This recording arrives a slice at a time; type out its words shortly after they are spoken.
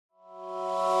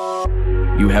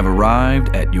You have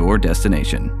arrived at your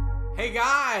destination. Hey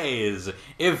guys,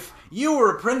 if you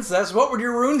were a princess, what would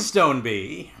your runestone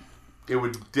be? It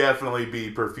would definitely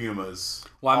be Perfuma's.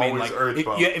 Well, I mean, Always like,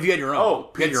 Earthbound. if you had your own.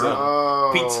 Oh, you had your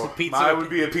pizza. own. Pizza. Mine would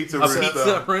be a pizza A runestone.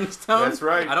 pizza runestone? That's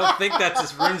right. I don't think that's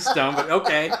his runestone, but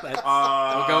okay. We'll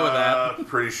go with that.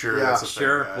 Pretty sure Yeah. that's a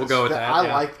Sure, thing, we'll guys. go with that. I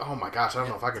yeah. like. Oh my gosh, I don't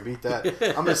know if I can beat that.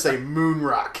 I'm gonna say moon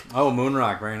rock. Oh,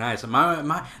 moonrock, very nice.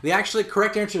 The actually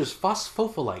correct answer is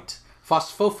phosphofolite.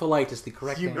 Phosphofolite is the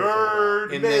correct answer.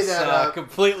 Nerd. In made this that up.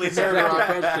 completely subjective rock.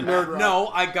 question. Nerd rock. No,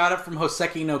 I got it from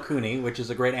Hoseki no Kuni, which is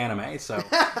a great anime. So,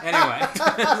 anyway.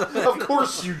 Of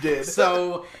course you did.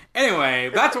 So, anyway,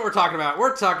 that's what we're talking about.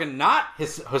 We're talking not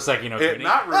Hoseki no Kuni.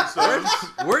 Not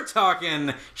runestones. We're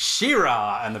talking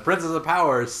She-Ra and the Princess of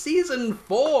Power Season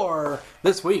 4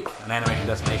 this week on Animation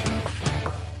Destination.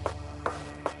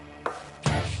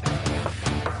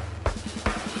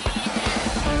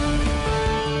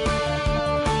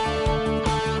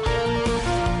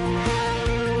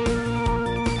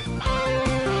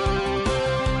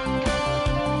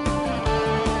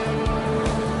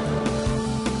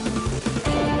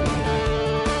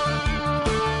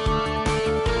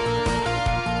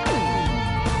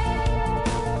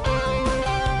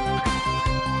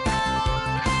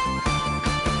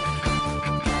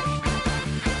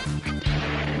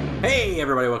 Hey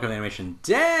everybody, welcome to the Animation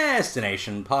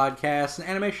Destination Podcast, an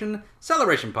animation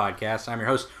celebration podcast. I'm your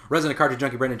host, resident cartoon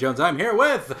junkie Brandon Jones. I'm here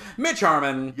with Mitch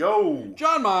Harmon, Yo.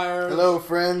 John Myers, Hello,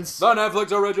 friends. the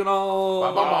Netflix original.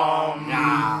 Ba-bam.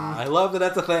 Yeah, I love that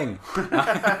that's a thing.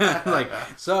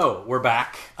 So we're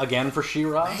back again for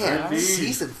She-Ra. Man, Indeed.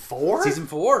 season 4. Season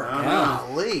 4. Yeah.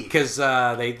 Golly. Because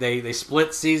they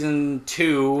split season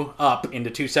 2 up into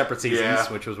 2 separate seasons,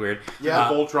 Yeah. which was weird. Yeah.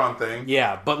 The Voltron thing.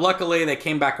 Yeah, but luckily they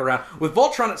came back around. With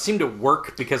Voltron, it seemed to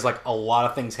work because like a lot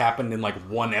of things happened in like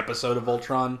one episode of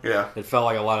Voltron. Yeah. It felt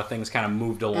like a lot of things kind of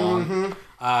moved along.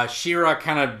 She-Ra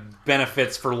kind of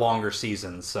benefits for longer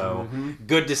seasons, so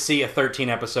good to see a 13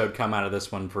 episode come out of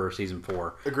this one for season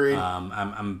 4. Agreed.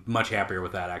 I'm much happier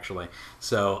with that actually.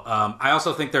 So I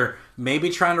also think they're maybe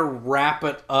trying to wrap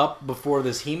it up before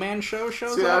this He-Man show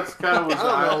shows See, up. that's kind of I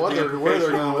don't know what they're- where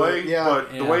they're going with it. Yeah.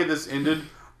 But Yeah. the way this ended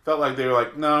felt like they were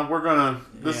like, no,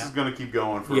 this is gonna keep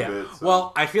going for a bit. So.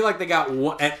 Well, I feel like they got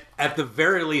one, at the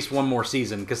very least one more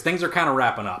season because things are kind of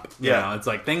wrapping up. You know, it's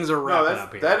like things are no, wrapping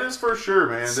up here. that is for sure,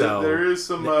 man. So- there is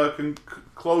some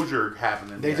closure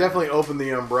happening. They there. definitely opened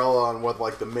the umbrella on what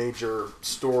like the major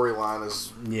storyline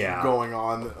is going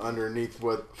on underneath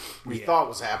what we thought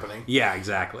was happening. Yeah,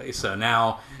 exactly. So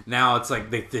now it's like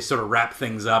they sort of wrap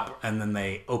things up and then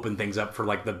they open things up for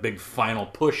like the big final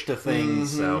push to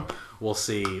things. So we'll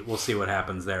see what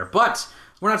happens there. But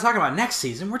we're not talking about next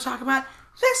season. We're talking about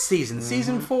this season,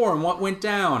 season 4, and what went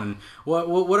down, and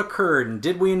what occurred, and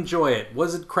did we enjoy it?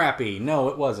 Was it crappy? No,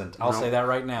 it wasn't. I'll say that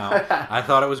right now. I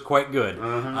thought it was quite good.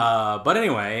 But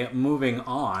anyway, moving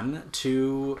on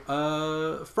to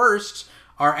first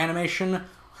our animation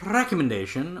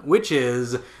recommendation, which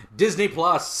is Disney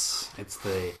Plus. It's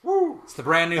the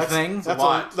brand new thing.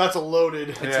 That's a loaded.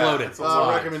 It's loaded. It's a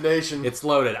lot. recommendation. It's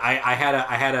loaded. I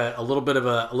had a little bit of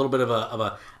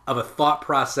a thought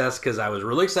process because I was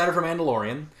really excited for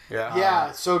Mandalorian.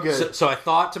 Yeah, so good. So I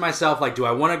thought to myself, like, do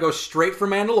I want to go straight for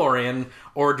Mandalorian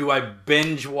or do I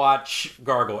binge watch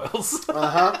Gargoyles?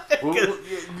 Well,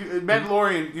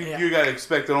 Mandalorian, you gotta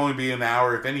expect it only be an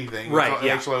hour, if anything. Right, It's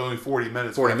yeah. actually only 40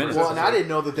 minutes. 40 for the minutes. first Well, and I episode. didn't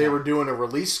know that they were doing a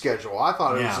release schedule. I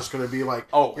thought it was just going to be like,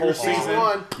 Oh, whole here's season.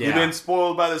 one. Yeah. You've been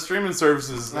spoiled by the streaming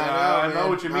services. I know, I know man.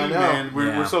 what you I mean, know. man.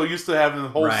 We're so used to having the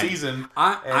whole Right. season.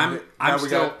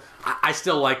 I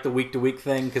still like the week-to-week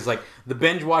thing because like the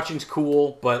binge watching's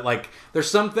cool, but like there's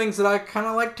some things that I kind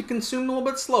of like to consume a little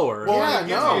bit slower. Well,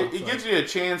 Yeah, it gives you a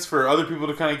chance for other people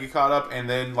to kind of get caught up, and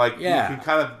then like you Yeah. can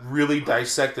kind of really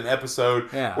dissect an episode.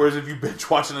 Yeah. Whereas if you binge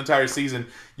watch an entire season,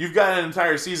 you've got an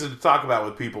entire season to talk about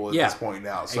with people at Yeah. this point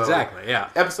now. So Exactly. Yeah.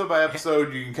 episode by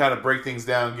episode, you can kind of break things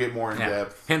down, get more in Yeah.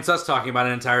 depth. Hence us talking about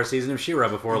an entire season of She-Ra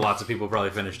before lots of people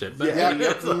probably finished it. But, Yeah.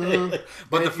 it's like-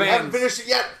 but And the if you haven't fans. finished it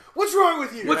yet, what's wrong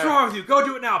with you? What's wrong with you? Go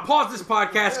do it now. Pause this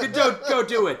podcast. Go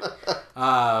do it.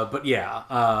 But yeah,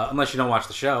 unless you don't watch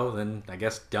the show, then I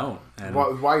guess don't. And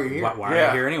Why are you here? Why are Yeah.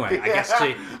 you here anyway? I guess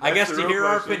That's to the real hear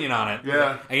our question. opinion on it.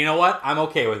 Yeah. And you know what? I'm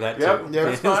okay with that Yep. too. Yeah,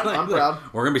 it's fine. I'm proud.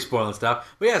 We're gonna be spoiling stuff.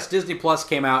 But yes, Disney Plus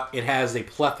came out. It has a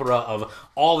plethora of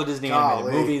all the Disney animated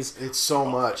Golly, movies. It's so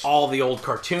much. All the old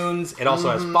cartoons. It also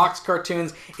has Fox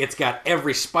cartoons. It's got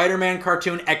every Spider-Man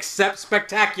cartoon except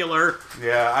Spectacular.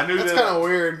 Yeah, I knew That's that kind of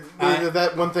weird.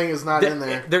 that one thing is not in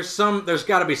there. There's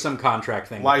got to be some contract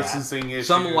thing. Licensing with that. issue,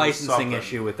 Some licensing something.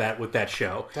 issue with that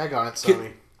show. Tag on it,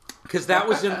 Sony. because that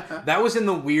was in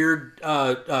the weird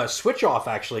switch off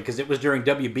actually, because it was during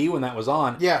WB when that was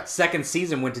on. Yeah. Second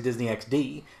season went to Disney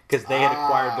XD because they had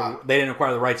acquired they didn't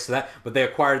acquire the rights to that, but they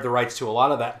acquired the rights to a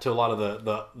lot of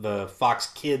the Fox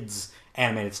Kids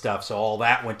animated stuff. So all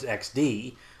that went to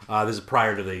XD. This is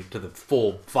prior to the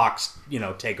full Fox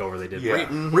takeover they did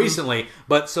recently.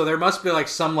 But so there must be like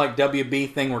some like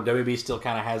WB thing where WB still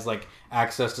kind of has like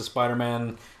access to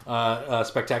Spider-Man,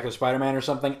 Spectacular Spider-Man or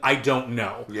something. I don't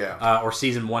know. Yeah. Or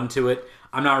season 1 to it.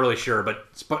 I'm not really sure, but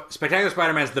Spectacular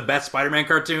Spider-Man is the best Spider-Man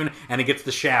cartoon, and it gets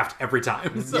the shaft every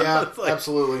time. So yeah,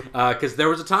 absolutely. Because there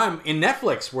was a time in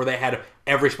Netflix where they had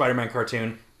every Spider-Man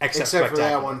cartoon except for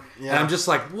that one. Yeah. And I'm just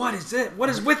like, what is it? What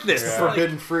is with this? It's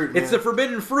forbidden fruit. Man. It's the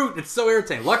forbidden fruit. It's so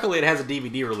irritating. Luckily, it has a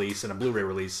DVD release and a Blu-ray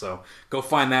release, so go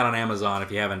find that on Amazon if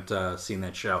you haven't seen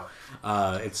that show.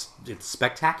 It's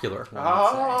spectacular.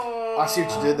 I see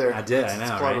what you did there. I did. I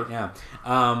know, right? Yeah.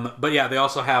 But yeah, they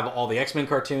also have all the X-Men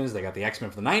cartoons. They got the X-Men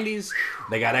from the 90s.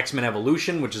 They got X-Men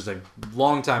Evolution, which is a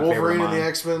long-time favorite of mine. Wolverine and the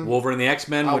X-Men. Wolverine and the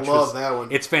X-Men. I love that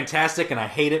one. It's fantastic, and I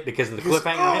hate it because of the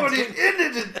cliffhanger. Oh, it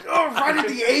ended right at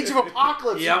the Age of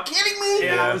Apocalypse. Yep. Are you kidding me?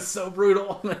 Yeah, it was so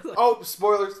brutal. Oh,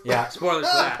 spoilers. Yeah, spoilers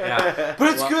for that. Yeah,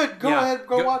 but it's good. Go ahead,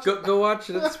 go watch it. Go watch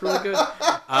it. It's really good.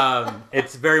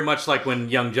 It's very much like when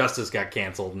Young Justice got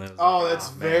canceled. And that's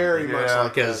very much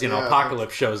like because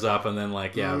Apocalypse shows up and then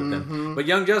but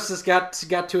Young Justice got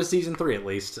to a season 3 at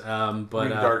least. But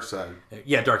Darkseid.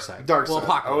 Yeah, Darkseid. Well,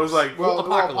 Apocalypse. I was like,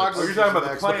 Apocalypse. Oh, you're talking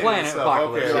about the planet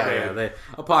Apocalypse. Okay. The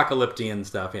Apocalyptian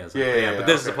stuff. Yeah. But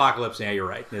this is Apocalypse. Yeah, you're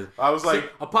right. I was like,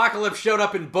 Apocalypse showed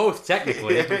up in both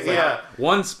technically. Yeah.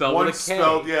 One spelled with a K.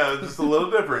 Spelled, just a little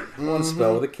different. One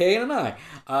spelled with a K and an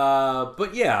I.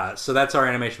 But yeah, so that's our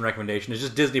animation recommendation. It's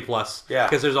just Disney Plus. Yeah.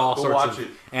 Because there's all sorts of it.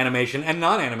 animation and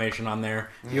non-animation on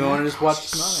there. You want to just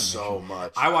watch non-animation. So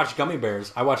much. I watched Gummy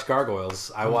Bears. I watched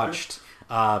Gargoyles. I watched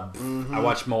I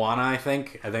watched Moana, I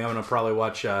think. I'm going to probably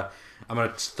watch... I'm going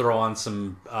to throw on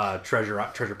some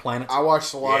Treasure Planet. I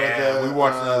watched a lot of the... we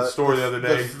watched the story the other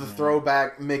day. The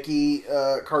throwback Mickey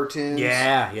cartoons.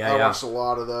 Yeah. I watched a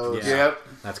lot of those. Yeah. Yep.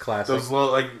 That's classic. Those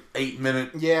little,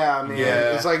 8-minute... Yeah, man.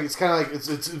 Yeah. It's kind of like...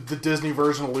 It's the Disney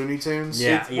version of Looney Tunes.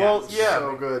 Yeah.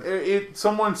 So good.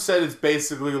 Someone said it's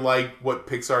basically like what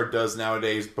Pixar does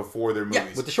nowadays before their movies.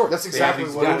 Yeah, with the shorts. That's exactly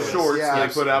what it is. Shorts they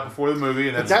put out before the movie,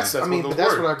 and that's what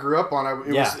I grew up on.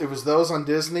 It was those on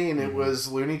Disney, and it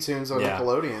was Looney Tunes on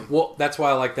Nickelodeon. Well, that's why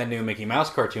I like that new Mickey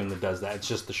Mouse cartoon that does that. It's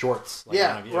just the shorts.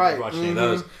 Right. Watch any of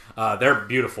those. They're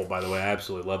beautiful, by the way. I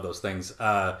absolutely love those things.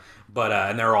 And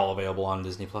they're all available on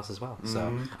Disney Plus as well.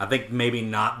 So I think maybe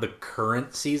not the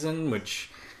current season, which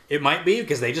it might be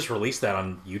because they just released that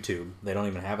on YouTube. They don't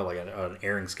even have an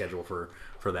airing schedule for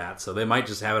that, so they might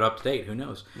just have it up to date. Who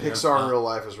knows? Pixar in real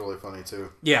life is really funny too.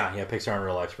 Yeah, Pixar in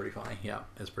real life is pretty funny. Yeah,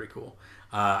 it's pretty cool.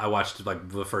 I watched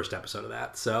the first episode of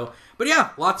that. So, but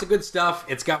yeah, lots of good stuff.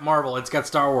 It's got Marvel. It's got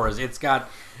Star Wars. It's got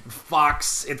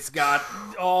Fox. It's got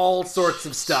all sorts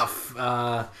of stuff. It's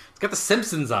got The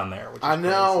Simpsons on there. Which is I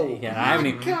know. Crazy. Yeah, I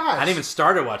haven't even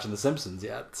started watching The Simpsons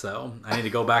yet. So I need to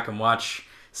go back and watch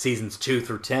seasons 2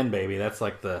 through 10, baby. That's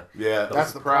like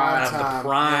that's the prime time. The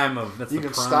prime of. That's you the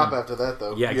can prime. Stop after that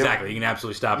though. Yeah, exactly. You can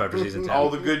absolutely stop after season 10. All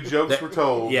the good jokes were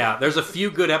told. Yeah, there's a few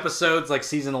good episodes like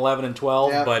season 11 and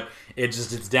 12, but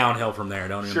it's downhill from there.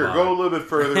 Don't even bother. Go a little bit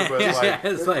further, but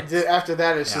it's like after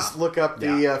that, it's just look up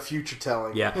the future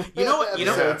telling. Yeah, you know what?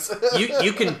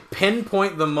 You can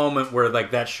pinpoint the moment where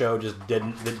like that show just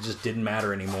didn't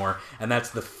matter anymore, and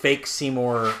that's the fake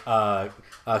Seymour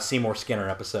Skinner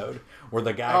episode where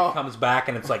the guy comes back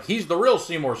and it's like he's the real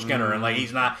Seymour Skinner and like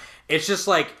he's not. It's just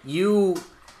like you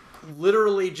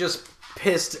literally just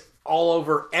pissed all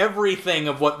over everything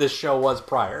of what this show was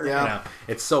prior. Yeah.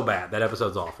 It's so bad. That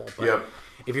episode's awful. But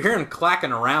if you're hearing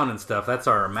clacking around and stuff, that's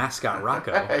our mascot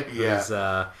Rocco. He's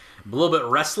a little bit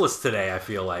restless today, I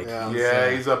feel like.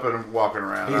 He's up and walking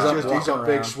around. He's a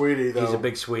big sweetie, though. He's a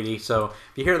big sweetie. So if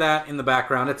you hear that in the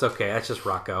background, it's okay. That's just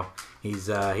Rocco. He's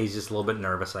just a little bit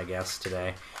nervous, I guess,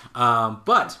 today.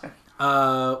 But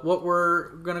what we're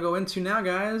going to go into now,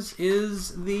 guys,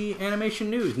 is the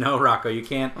animation news. No, Rocco, you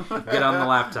can't get on the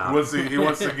laptop. He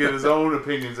wants to get his own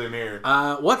opinions in here.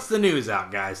 What's the news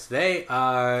out, guys? Today,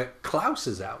 Klaus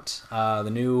is out. The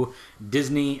new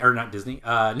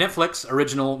Netflix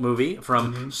original movie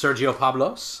from Sergio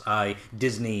Pablos, a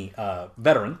Disney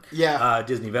veteran. Yeah.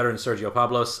 Disney veteran Sergio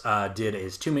Pablos did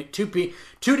his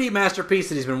 2D masterpiece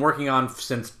that he's been working on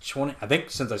since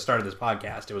I started this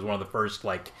podcast. It was one of the first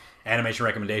Animation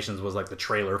Recommendations was like the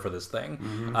trailer for this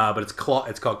thing. But it's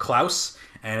called Klaus,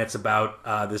 and it's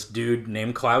about this dude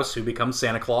named Klaus who becomes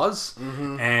Santa Claus,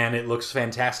 and it looks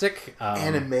fantastic.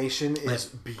 Animation is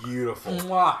beautiful.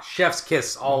 Mwah, chef's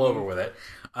kiss all over with it.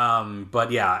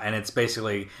 But yeah, and it's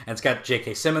basically, and it's got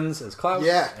J.K. Simmons as Klaus,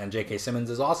 and J.K. Simmons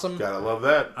is awesome. Gotta love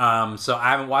that. So I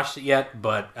haven't watched it yet,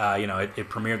 but it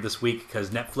premiered this week because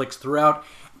Netflix threw out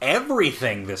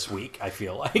everything this week. I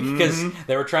feel like because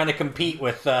they were trying to compete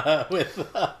with I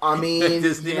mean,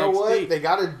 Disney you know XD. what? They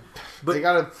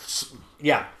gotta.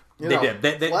 Yeah. They did.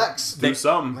 They flex. Do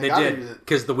something. They did.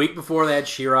 Because the week before they had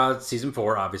She-Ra season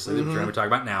 4, obviously, which we're going to talk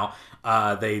about now.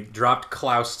 They dropped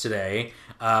Klaus today.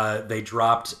 They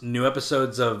dropped new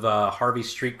episodes of Harvey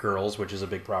Street Girls, which is a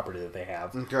big property that they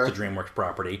have. Okay. It's a DreamWorks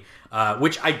property.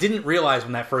 Which I didn't realize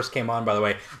when that first came on, by the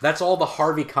way. That's all the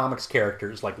Harvey Comics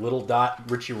characters, like Little Dot,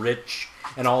 Richie Rich,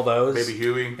 and all those. Baby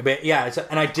Huey. Yeah,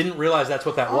 and I didn't realize that's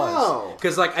what that was.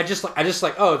 Because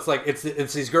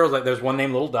it's these girls, like there's one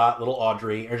named Little Dot, Little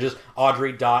Audrey, or just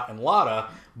Audrey, Dot, and Lotta.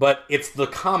 But it's the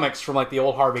comics from like the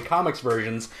old Harvey Comics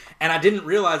versions, and I didn't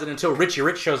realize it until Richie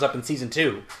Rich shows up in season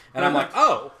 2, and I'm like,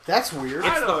 oh, that's weird.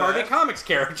 It's the Harvey Comics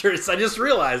characters. I just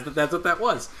realized that that's what that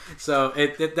was. So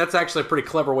that's actually a pretty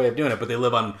clever way of doing it. But they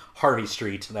live on Harvey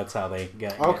Street. That's how they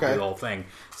get do the whole thing.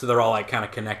 So they're all like kind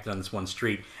of connected on this one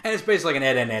street, and it's basically like an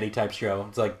Ed and Eddie type show.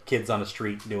 It's like kids on a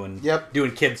street doing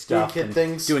kid stuff,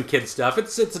 doing kid stuff.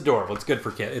 It's adorable. It's good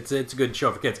for kids. It's a good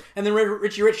show for kids. And then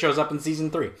Richie Rich shows up in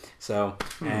season 3. So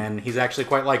and he's actually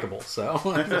quite likable. So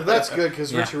well, that's good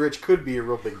because Richie Rich could be a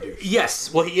real big douche.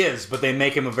 Yes, well he is, but they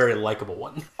make him a very likable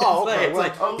one. Oh, okay.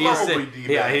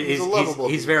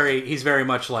 He's very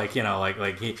much like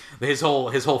his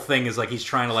whole thing is like he's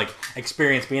trying to like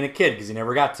experience being a kid because he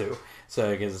never got to.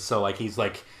 So he's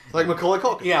like Macaulay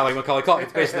Culkin. Yeah, like Macaulay Culkin.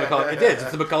 It's basically Macaulay. It is.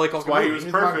 It's the Macaulay Culkin. That's why movie. he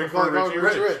was perfect for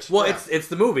Richie Rich. Well, it's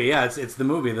the movie. Yeah, it's the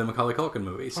movie, the Macaulay Culkin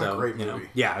movie. So great movie.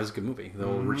 Yeah, it was a good movie. The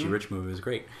old Richie Rich movie was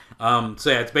great. So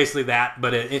yeah, it's basically that.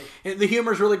 But the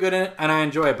humor's really good in it, and I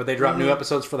enjoy it. But they dropped new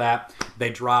episodes for that.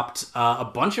 They dropped a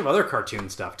bunch of other cartoon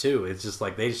stuff too. It's just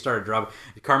like they just started dropping.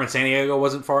 Carmen Sandiego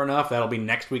wasn't far enough. That'll be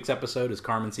next week's episode. Is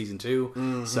Carmen season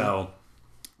 2? So.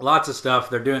 Lots of stuff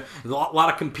they're doing. A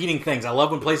lot of competing things. I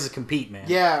love when places compete, man.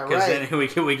 Yeah, right. Because then we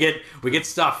get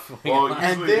stuff. Well,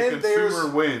 and then the consumer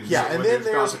wins. Yeah, and then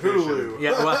there's Hulu.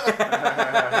 Yeah,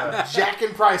 well,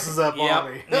 jacking prices up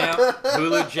on me. Yeah,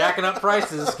 Hulu jacking up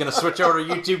prices. Gonna switch over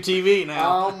to YouTube TV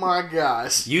now. Oh my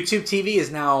gosh! YouTube TV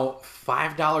is now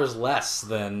 $5 less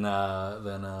than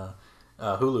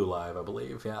Hulu Live, I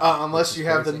believe. Yeah, unless you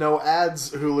have the no ads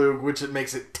Hulu, which it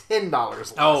makes it $10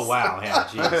 less. Oh wow! Yeah,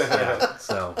 jeez. Yeah.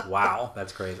 So wow,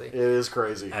 that's crazy. It is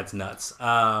crazy. That's nuts.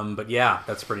 But yeah,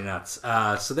 that's pretty nuts.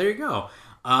 So there you go.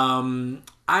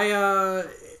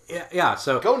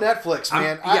 So go Netflix,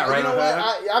 man. Right. You know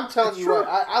what? I'm telling you what.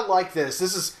 I like this.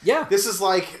 This is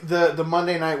like the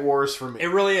Monday Night Wars for me. It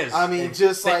really is. I mean,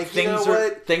 just like you know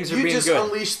what? Things are you being just good.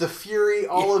 unleash the fury,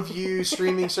 all of you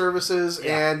streaming services,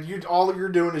 and all you're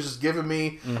doing is just giving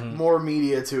me more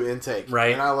media to intake.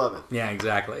 Right. And I love it. Yeah,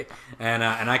 exactly. And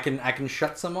I can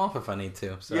shut some off if I need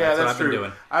to. So yeah, that's what I've true. been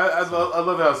doing. I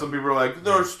love how some people are like,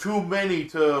 there's too many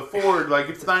to afford. Like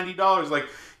it's $90. Like.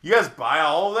 You guys buy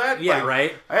all of that? Yeah, like,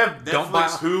 right. I have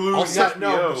Netflix, Hulu, HBO.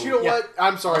 No, but you know what?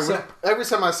 I'm sorry. Every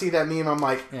time I see that meme, I'm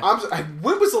like,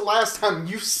 when was the last time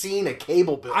you've seen a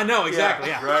cable bill? I know, exactly.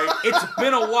 Yeah. Right? It's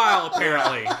been a while,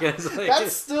 apparently.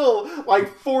 That's still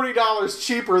like $40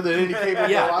 cheaper than any cable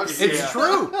bill I've seen. It's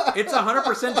true. It's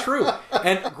 100% true.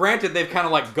 And granted, they've kind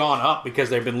of like gone up because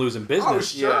they've been losing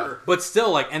business. Oh, sure. Yeah. But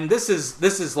still, like, and this is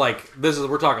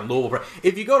we're talking Louisville.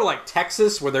 If you go to like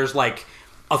Texas, where there's like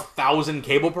 1,000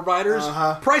 cable providers,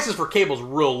 prices for cable's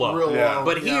real low.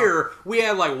 But here, we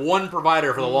had like one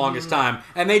provider for the longest time,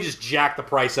 and they just jacked the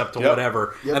price up to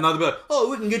whatever. Yep. And they'll be like, oh,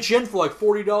 we can get you in for like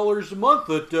 $40 a month.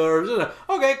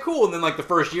 Okay, cool. And then like the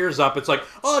first year's up, it's like,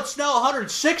 oh, it's now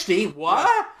 $160.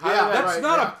 What? That's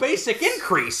not a basic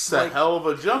increase. It's a hell of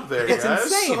a jump there, it's guys.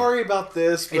 Insane. Sorry about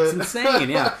this, but... It's insane,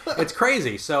 yeah. It's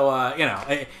crazy. So,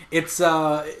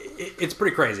 it's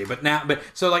pretty crazy. But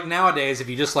nowadays, if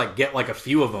you just like get like a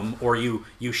few of them, or you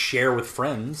share with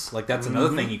friends, like that's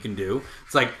another thing you can do.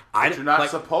 It's like you're not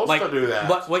supposed to do that.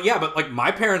 But like my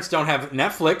parents don't have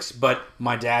Netflix, but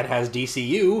my dad has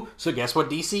DCU. So guess what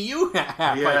DCU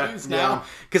I use now?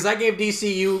 Because I gave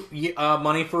DCU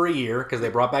money for a year because they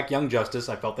brought back Young Justice.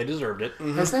 I felt they deserved it.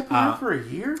 Has that been out for a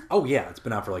year? Oh yeah, it's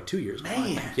been out for like 2 years.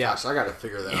 Man, yeah. Gosh, I got to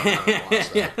figure that out. How to watch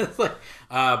that. Yeah, it's like,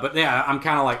 but yeah, I'm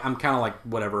kind of like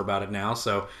whatever about it now.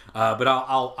 So, but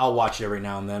I'll watch it every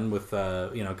now and then with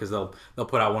because they'll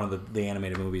put out one of the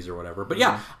animated movies or whatever. But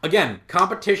yeah, again,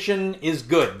 competition is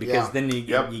good because then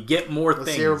you get more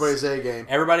things. See everybody's A game.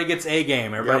 Everybody gets A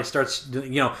game. Everybody starts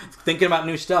thinking about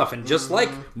new stuff. And just like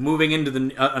moving into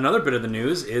the another bit of the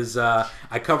news is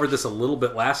I covered this a little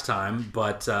bit last time,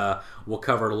 but we'll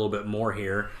cover it a little bit more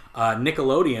here.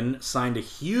 Nickelodeon signed a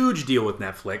huge deal with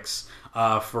Netflix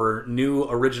for new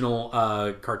original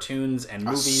cartoons and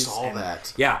movies. I saw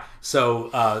that. Yeah. So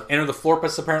Enter the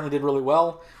Florpus apparently did really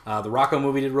well. The Rocco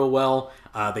movie did real well.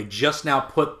 They just now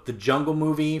put the Jungle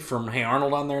movie from Hey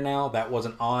Arnold on there now. That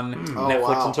wasn't on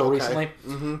Netflix until recently.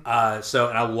 And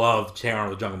I love Hey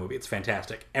Arnold, the Jungle movie. It's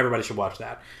fantastic. Everybody should watch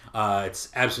that. It's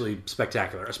absolutely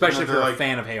spectacular, especially if you're a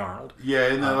fan of Hey Arnold. Yeah,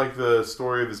 isn't that like the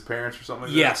story of his parents or something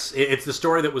like that? Yes, it's the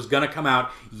story that was going to come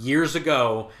out years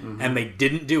ago, and they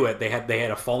didn't do it. They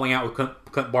had a falling out with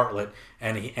Clint Bartlett,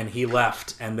 and he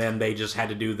left, and then they just had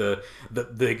to do the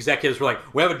executives were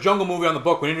like, we have a Jungle movie on the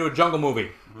book. We need to do a Jungle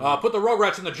movie. Put the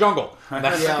Rugrats in the jungle. And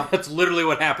that's literally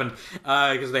what happened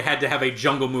because they had to have a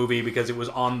Jungle movie because it was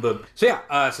on the.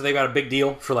 So they got a big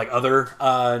deal for like other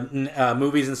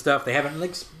movies and stuff. They haven't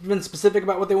been specific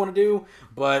about what they want to do,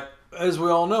 but as we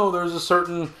all know, there's a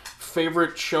certain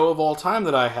favorite show of all time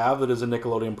that I have that is a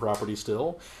Nickelodeon property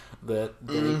still that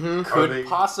they could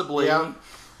possibly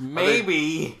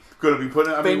maybe. Going to be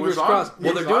putting. I mean, fingers crossed.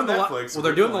 Well, they're doing Netflix.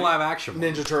 They're doing the live action one.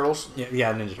 Ninja Turtles.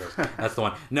 Yeah, Ninja Turtles. That's the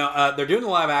one. No, they're doing the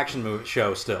live action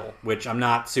show still, which I'm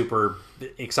not super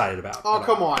excited about. Oh,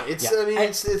 come on! It's I mean,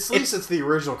 it's at least it's the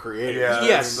original creator. Yeah,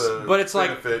 yes, but it's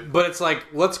like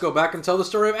let's go back and tell the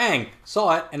story of Aang.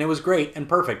 Saw it and it was great and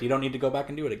perfect. You don't need to go back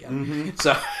and do it again.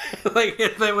 So, like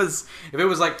if it was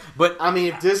like, but I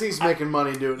mean, if Disney's making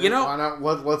money doing it, why not?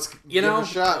 Let's give it a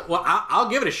shot. Well, I'll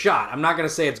give it a shot. I'm not going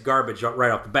to say it's garbage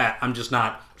right off the bat. I'm just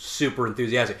not super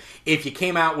enthusiastic. If you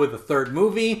came out with a third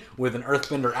movie with an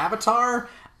Earthbender Avatar,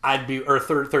 or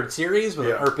third series with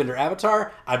an Earthbender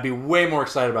Avatar, I'd be way more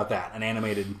excited about that, an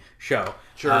animated show.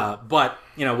 Sure. But,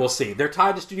 we'll see. They're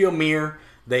tied to Studio Mir.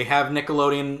 They have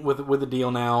Nickelodeon with a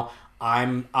deal now.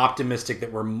 I'm optimistic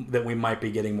that we might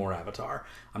be getting more Avatar.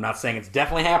 I'm not saying it's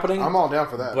definitely happening. I'm all down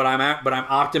for that. But I'm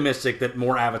optimistic that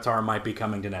more Avatar might be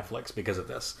coming to Netflix because of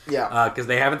this. Yeah. Because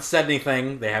they haven't said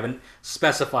anything, they haven't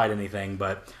specified anything,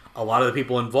 but a lot of the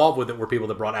people involved with it were people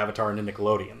that brought Avatar into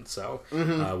Nickelodeon. So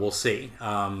we'll see.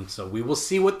 So we will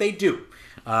see what they do.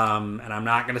 And I'm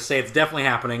not going to say it's definitely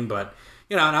happening, but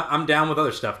and I'm down with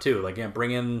other stuff too. Like bring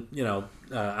in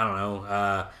I don't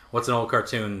know. What's an old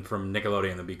cartoon from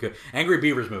Nickelodeon that'd be good? Angry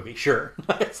Beavers movie, sure.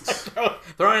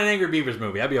 Throw in an Angry Beavers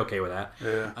movie. I'd be okay with that.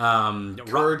 Yeah.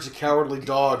 Courage the Cowardly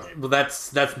Dog. Well,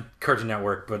 that's Cartoon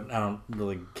Network, but I don't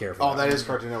really care for that. Oh, that is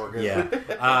Cartoon Network. Yeah.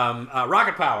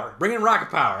 Rocket Power. Bring in Rocket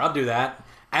Power. I'll do that.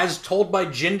 As Told by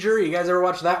Ginger. You guys ever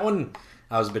watch that one?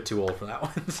 I was a bit too old for that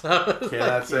one. So, I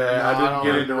didn't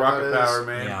get into Rocket Power,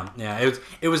 man. Yeah.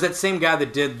 It was that same guy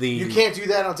that did the. You can't do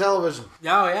that on television.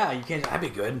 Oh yeah, you can't. That'd be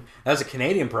good. That was a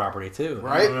Canadian property too,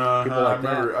 right? People like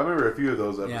I remember a few of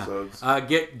those episodes.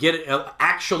 Get it.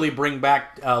 Actually, bring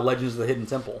back Legends of the Hidden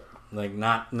Temple. Like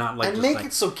not like and just make like,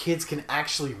 it so kids can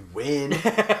actually win.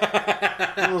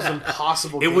 The most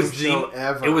impossible game show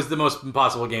ever. It was the most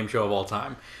impossible game show of all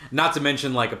time. Not to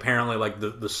mention, like apparently, like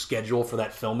the schedule for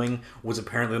that filming was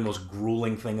apparently the most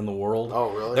grueling thing in the world. Oh,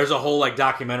 really? There's a whole like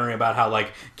documentary about how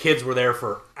like kids were there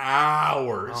for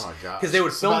hours. Oh my god! Because they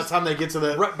would film. By the time they get to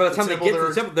the by the time they get to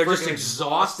the temple, they're just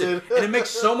exhausted, and it makes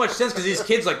so much sense because these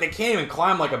kids like they can't even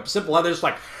climb like a simple ladder. They're just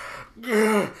like.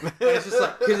 And it's just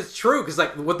like because it's true because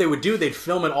like what they would do they'd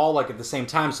film it all like at the same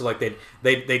time so like they'd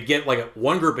get like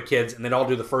one group of kids and they'd all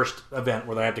do the first event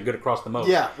where they have to get across the moat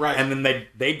and then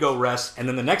they'd go rest and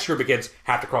then the next group of kids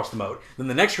have to cross the moat then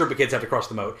the next group of kids have to cross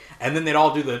the moat and then they'd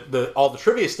all do all the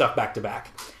trivia stuff back to back.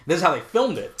 This is how they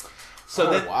filmed it.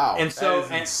 So wow. And so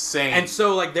that is insane. And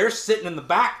so like they're sitting in the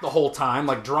back the whole time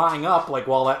like drying up like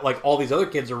while like all these other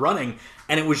kids are running.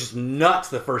 And it was just nuts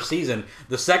the first season.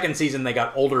 The second season, they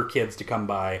got older kids to come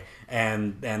by,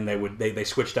 and they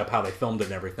switched up how they filmed it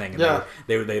and everything. And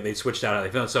they switched out how they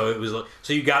filmed. So it was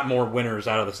so you got more winners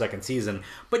out of the second season.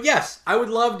 But yes, I would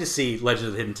love to see Legends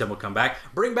of the Hidden Temple come back,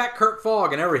 bring back Kurt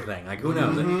Fogg and everything. Like who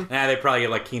knows? They probably get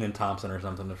like Kenan Thompson or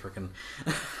something to freaking.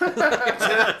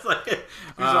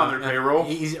 He's on their payroll.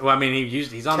 He's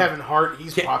on Kevin Hart.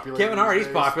 He's popular. Kevin Hart. He's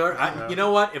popular. You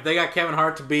know what? If they got Kevin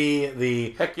Hart to be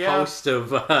the host of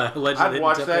Legend I'd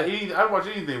watch that. I'd watch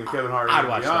anything with Kevin Hart. I'd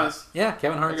watch that. Yeah,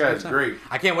 Kevin Hart. That guy's great.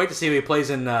 I can't wait to see who he plays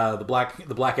in the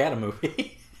Black Adam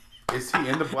movie. Is he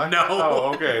in the Black? No.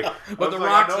 Oh, okay. But The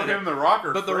Rock's in it. The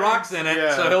Rocker. But The Rock's in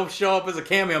it, so he'll show up as a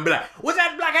cameo and be like, "What's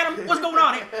that, Black Adam? What's going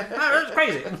on here? That's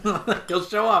crazy." He'll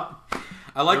show up.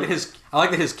 I like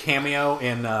that his cameo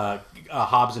in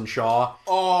Hobbs and Shaw.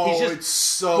 Oh, it's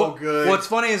so good. What's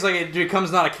funny is like it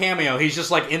becomes not a cameo. He's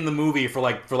just like in the movie for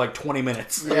like 20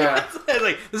 minutes. Yeah.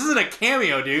 Like this isn't a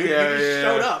cameo, dude. Yeah, you just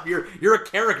showed up. You're a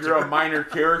character. You're a minor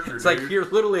character. It's like you're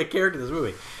literally a character in this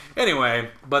movie. Anyway,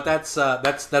 but that's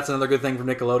another good thing for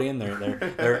Nickelodeon.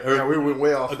 They're yeah, we went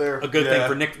way off there. A good thing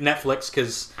for Netflix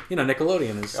because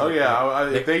Nickelodeon is. Oh yeah,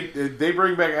 if they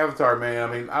bring back Avatar, man.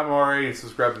 I mean, I'm already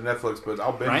subscribed to Netflix, but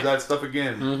I'll binge that stuff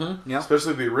again. Mm-hmm. Yeah,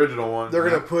 especially the original one. They're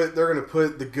gonna put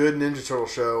the Good Ninja Turtle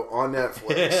show on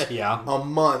Netflix. Yeah, a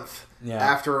month. Yeah.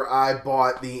 After I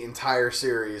bought the entire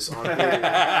series on video.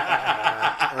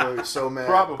 I was so mad.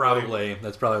 Probably.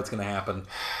 That's probably what's going to happen.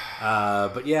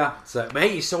 But yeah. But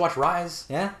hey, you still watch Rise?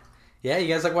 Yeah? Yeah,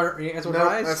 you guys watch Rise? No,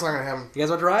 that's not going to happen. You guys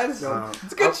watch Rise? No.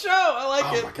 It's a good show. I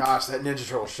like it. Oh my gosh, that Ninja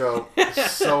Turtle show is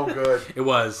so good. It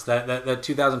was. That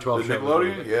 2012 show.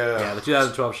 Nickelodeon? Was really yeah, the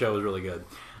 2012 show was really good.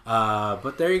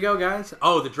 But there you go, guys.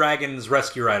 Oh, the Dragons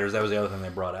Rescue Riders. That was the other thing they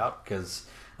brought out because...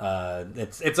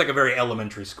 it's like a very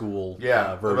elementary school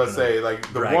version. Let's say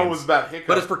like the Dragons. one was about Hiccup,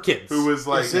 but it's for kids. Who was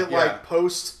like? Is it like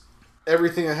post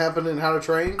everything that happened in How to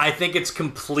Train? I think it's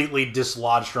completely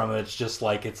dislodged from it. It's just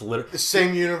like it's literally the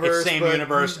same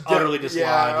universe. Utterly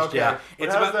dislodged. Yeah. But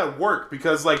how does that work?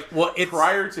 Because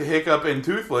prior to Hiccup and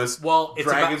Toothless,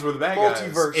 dragons were the bad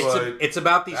multiverse. guys. It's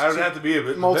about these. That would have to be a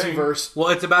bit multiverse. Thing. Well,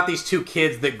 it's about these two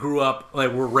kids that grew up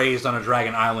were raised on a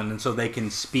dragon island, and so they can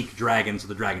speak dragon, so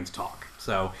the dragons talk.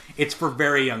 So it's for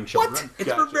very young children. What?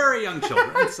 It's for very young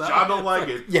children. So. John don't like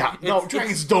it. Yeah,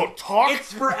 dragons don't talk.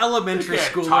 It's for elementary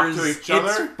schoolers. Talk to each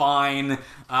other. It's fine. It's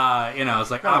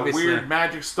like kind obviously of weird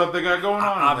magic stuff they got going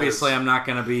on. Obviously, I'm not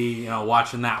going to be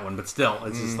watching that one, but still,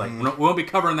 it's just like we won't be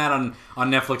covering that on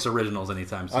Netflix originals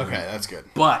anytime soon. Okay, that's good.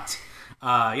 But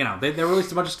they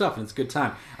released a bunch of stuff and it's a good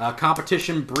time.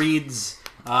 Competition breeds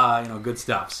good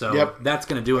stuff. So that's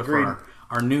going to do it for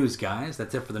our news, guys.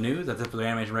 That's it for the news. That's it for the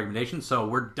animation recommendations. So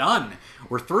we're done.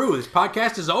 We're through. This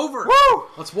podcast is over. Woo!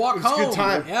 Let's walk home. It was a good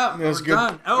time. Yeah, it was good.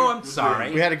 Done. Oh, I'm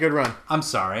sorry. We had a good run. I'm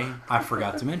sorry. I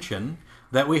forgot to mention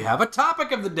that we have a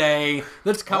topic of the day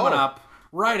that's coming up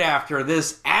right after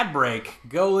this ad break.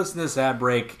 Go listen to this ad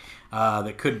break.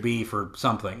 That could be for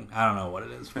something. I don't know what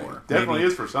it is for. Definitely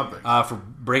is for something. For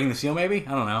breaking the seal, maybe?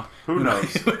 I don't know. Who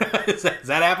knows? Is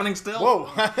that happening still? Whoa.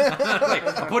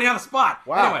 I'm putting you on the spot.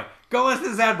 Wow. Anyway, go listen to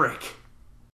this ad break.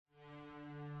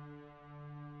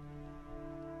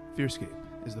 Fearscape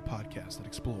is the podcast that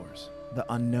explores the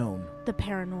unknown, the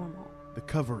paranormal, the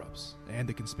cover-ups, and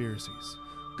the conspiracies.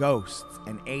 Ghosts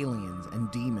and aliens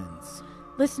and demons.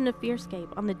 Listen to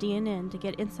Fearscape on the DNN to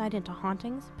get insight into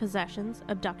hauntings, possessions,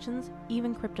 abductions,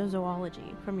 even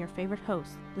cryptozoology from your favorite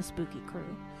host, the Spooky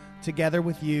Crew. Together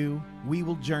with you, we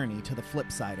will journey to the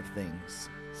flip side of things.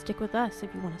 Stick with us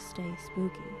if you want to stay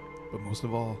spooky. But most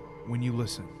of all, when you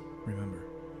listen, remember,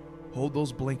 hold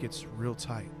those blankets real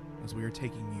tight as we are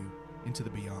taking you into the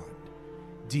beyond,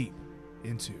 deep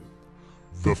into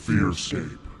the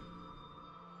Fearscape.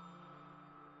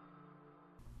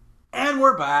 And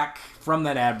we're back from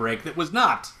that ad break that was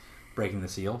not breaking the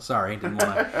seal. Sorry, didn't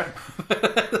want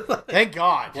to. Thank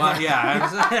God. Well, yeah.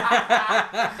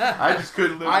 I just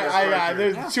couldn't live with this pressure.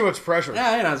 There's too much pressure.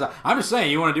 Yeah, so I'm just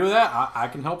saying, you want to do that? I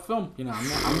can help film.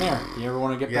 I'm there. You ever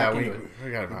want to get back into it?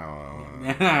 We got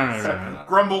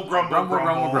Grumble.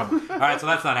 All right, so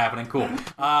that's not happening. Cool.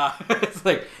 It's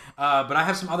like, but I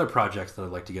have some other projects that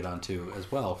I'd like to get onto as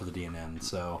well for the DNN.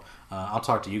 So I'll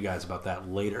talk to you guys about that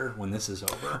later when this is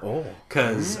over.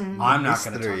 Because I'm not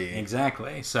going to talk.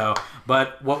 Exactly. So,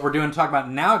 but what we're talking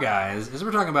about now, guys, is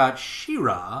we're talking about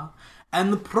She-Ra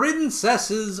and the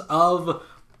Princesses of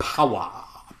Power.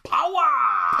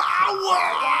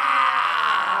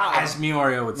 As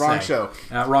Miorio would say.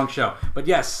 Wrong show. But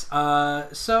yes.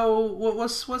 So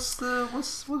what's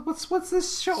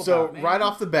this show about? So man? right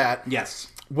off the bat, yes.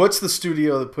 What's the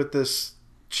studio that put this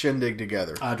shindig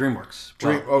together? DreamWorks.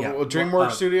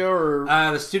 DreamWorks Studio or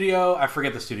the studio? I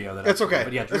forget the studio that. It's okay.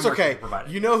 But yeah, it's okay.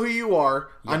 You know who you are.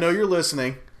 Yes. I know you're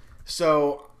listening.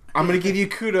 So I'm going to give you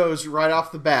kudos right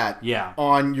off the bat. Yeah.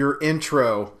 On your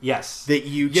intro. Yes. That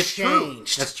you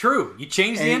changed. That's true. You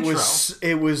changed the intro.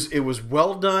 It was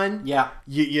well done. Yeah.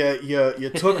 You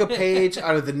took a page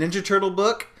out of the Ninja Turtle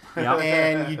book. Yep.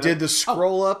 And you did the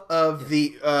scroll up of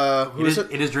the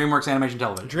It is DreamWorks Animation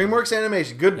Television. DreamWorks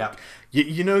Animation. Good. Yep.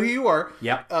 You know who you are.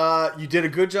 Yep. You did a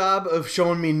good job of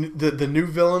showing me the new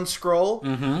villain scroll.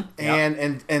 Mm-hmm.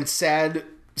 And sad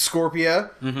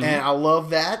Scorpia. Mm-hmm. And I love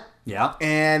that. Yeah.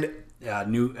 And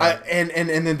new and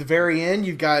then at the very end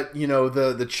you've got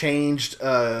the changed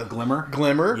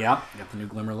Glimmer. Yeah. Got the new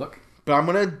Glimmer look.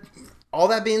 But all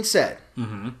that being said.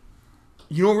 Mm-hmm.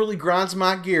 You know what really grinds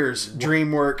my gears?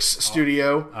 DreamWorks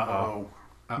Studio.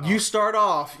 You start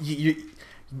off.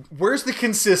 Where's the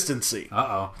consistency?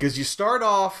 Because you start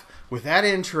off with that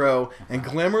intro, and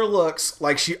Glimmer looks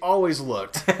like she always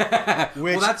looked. Which,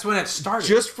 well, that's when it started.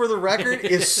 Just for the record,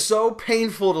 is so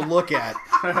painful to look at.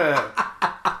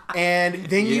 And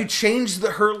then you change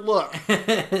her look.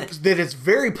 That it's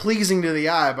very pleasing to the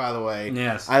eye, by the way.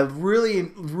 Yes. I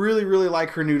really, really, really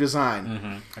like her new design.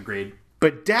 Mm-hmm. Agreed.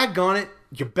 But daggone it,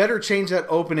 you better change that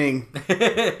opening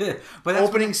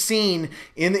scene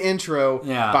in the intro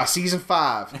by season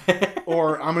 5,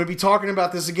 or I'm going to be talking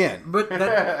about this again. But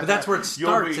that's where it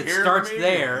starts. It starts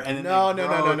there, and then no.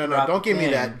 Don't give me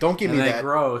that. Don't give me that. They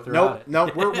grow throughout.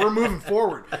 Nope. We're moving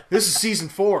forward. This is season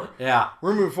 4. Yeah,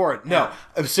 we're moving forward. No,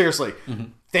 seriously. Mm-hmm.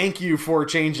 Thank you for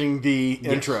changing the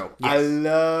intro. Yes. I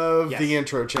love the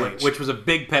intro change. Which was a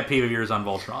big pet peeve of yours on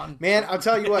Voltron. Man, I'll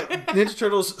tell you what. Ninja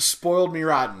Turtles spoiled me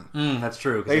rotten. That's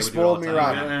true. They spoiled me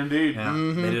rotten. Yeah, indeed. Yeah.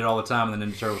 Mm-hmm. They did it all the time in the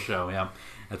Ninja Turtle show. Yeah,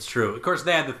 that's true. Of course,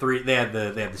 they had the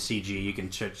CG. You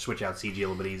can switch out CG a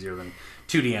little bit easier than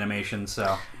 2D animation.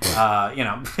 So, like,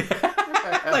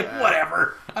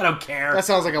 whatever. I don't care. That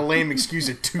sounds like a lame excuse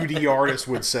a 2D artist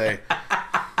would say.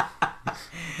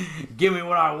 Give me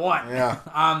what I want. Yeah.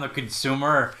 I'm the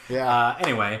consumer. Yeah.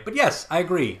 Anyway, but yes, I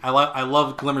agree. I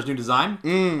love Glimmer's new design.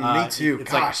 Me too.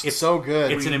 It's so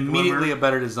good. It's an immediately a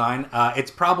better design.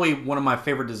 It's probably one of my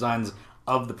favorite designs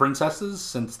of the princesses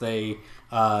since they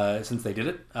did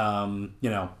it. Again,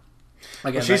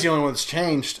 she's the only one that's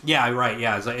changed. Yeah, right.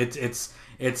 Yeah,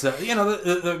 it's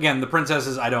again, the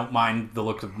princesses, I don't mind the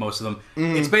look of most of them.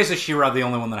 It's basically She-Ra, the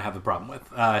only one that I have a problem with.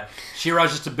 She-Ra's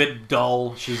just a bit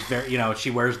dull. She's very, she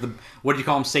wears the, what do you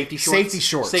call them, safety shorts? Safety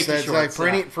shorts.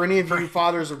 Like for any of you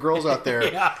fathers of girls out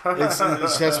there, that's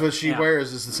what she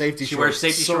wears, is the safety shorts. She wears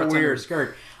safety shorts weird. under her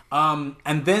skirt.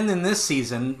 And then in this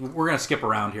season, we're going to skip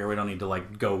around here. We don't need to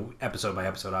go episode by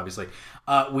episode, obviously.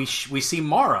 We see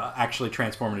Mara actually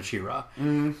transform into She-Ra.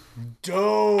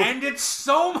 Dope. And it's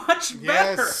so much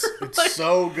better. Yes, it's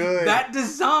so good. That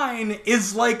design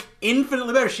is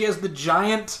infinitely better. She has the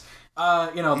giant...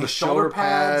 the shoulder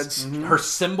pads. Mm-hmm. Her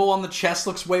symbol on the chest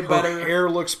looks way better. Her hair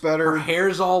looks better. Her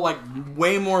hair's all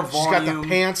way more volume. She's got the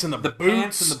pants and the boots.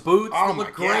 Pants and the boots that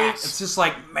look great. It's just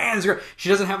man, she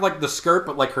doesn't have the skirt,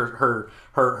 but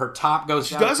her top goes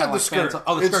down. She does have the skirt.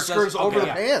 The skirt's over the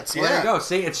pants. Well, there you go.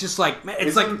 See, it's just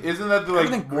isn't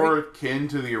that more akin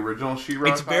to the original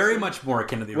She-Ra? It's very much more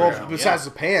akin to the original. Well, besides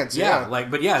the pants,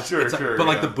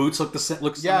 the boots look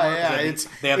similar.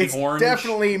 They have the orange.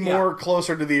 Definitely more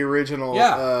closer to the original.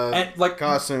 And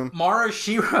costume. Mara's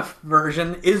She-Ra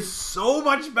version is so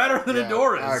much better than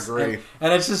Adora's. I agree.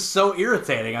 And it's just so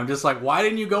irritating. I'm just why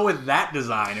didn't you go with that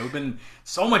design? It would have been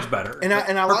so much better. And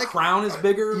her crown is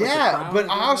bigger. Yeah, but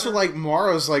I also like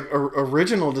Mara's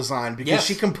original design because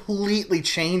she completely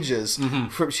changes.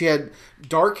 From she had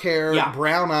dark hair,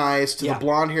 brown eyes to the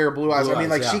blonde hair, blue eyes.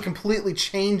 She completely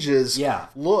changes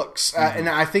looks. And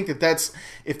I think that's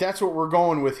if that's what we're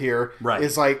going with here,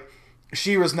 is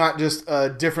she was not just a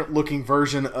different looking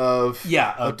version of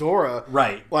Adora.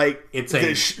 Right. It's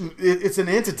an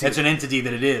entity. It's an entity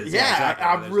that it is. Yeah, exactly.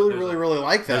 I really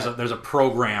like that. There's a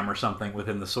program or something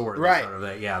within the sword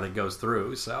that goes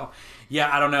through. So,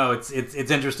 I don't know. It's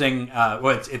interesting.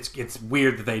 It's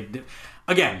weird that they did.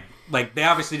 Again, they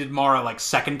obviously did Mara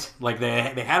second.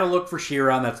 They had a look for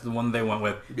She-Ra, and that's the one they went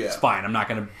with. Yeah. It's fine. I'm not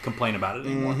going to complain about it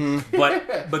anymore.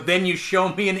 But then you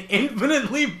show me an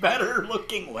infinitely better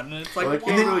looking one, and it's why?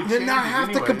 Then I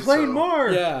have to complain more.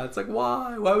 Yeah, it's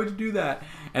why? Why would you do that?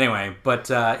 Anyway, but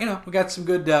we got some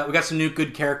new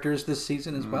good characters this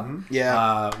season as well.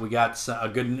 Yeah, we got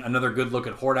another good look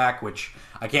at Hordak, which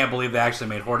I can't believe they actually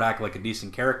made Hordak a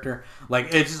decent character.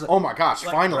 It's just, oh my gosh,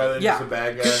 finally, just a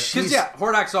bad guy. Because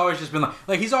Hordak's always just been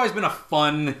he's always been a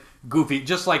fun, goofy,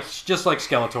 just like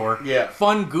Skeletor. Yeah,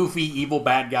 fun, goofy, evil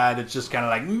bad guy that's just kind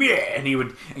of meh, and he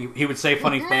would say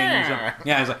funny things.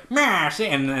 He's meh,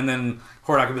 and then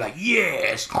Hordak would be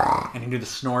yes, and he'd do the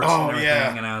snorts and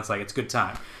everything, and it's it's good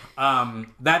time.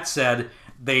 That said,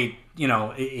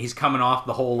 he's coming off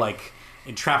the whole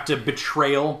entrapped to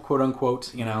betrayal, quote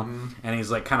unquote, and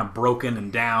he's kind of broken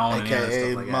and down.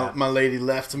 Okay, and my lady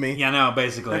left me. Yeah, no,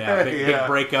 basically, big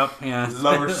breakup. Yeah,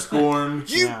 lover scorn.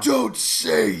 You don't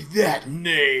say that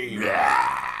name.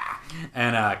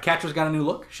 And Catra's got a new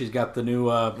look. She's got the new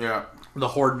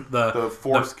the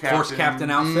force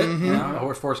captain outfit.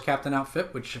 The force captain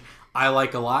outfit, which I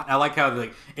like a lot. I like how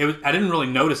I didn't really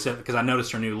notice it because I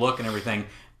noticed her new look and everything.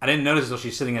 I didn't notice until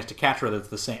she's sitting next to Catra that it's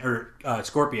the same, or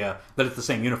Scorpia, that it's the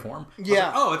same uniform.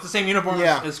 Yeah. Like, it's the same uniform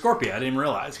as Scorpia. I didn't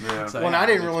realize. Yeah. So, I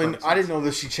didn't know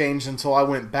that she changed until I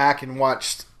went back and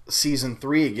watched season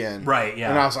 3 again. Right, yeah.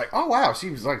 And I was like, oh wow, she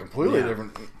was like completely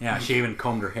different. Yeah, she even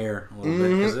combed her hair a little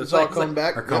bit. 'Cause it's all combed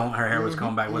back. Her hair was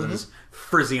combed back. It wasn't as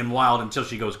frizzy and wild until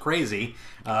she goes crazy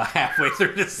halfway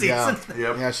through the season.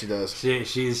 Yeah, she does.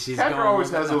 She's Catra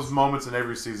always has those moments in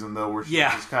every season though where she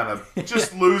just kind of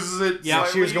just loses it. Yeah,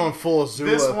 slightly. She was going full Azula.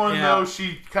 This one though,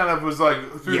 she kind of was like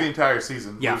through the entire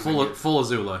season. Yeah, full of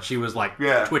Azula. She was like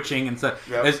twitching and stuff.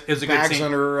 Yep. It was a good bags scene.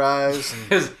 under her eyes.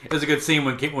 It was a good scene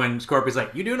when Scorpia's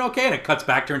like, "You doing okay?" And it cuts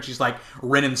back to her and she's like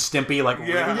Ren and Stimpy, like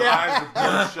her eyes are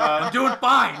bloodshot. I'm doing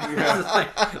fine.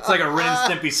 It's like a Ren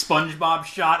and Stimpy SpongeBob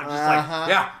shot. I'm just like,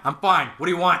 yeah, I'm fine. What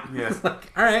do you want? Yeah. It's like,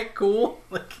 all right, cool.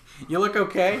 Like, you look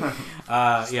okay.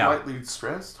 Slightly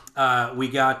stressed. We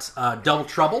got Double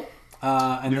Trouble.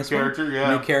 And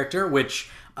new character, which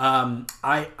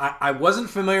I wasn't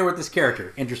familiar with this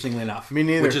character. Interestingly enough, me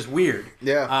neither. Which is weird.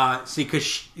 Yeah. See,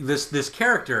 because this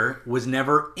character was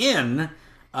never in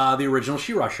the original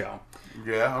She-Ra show.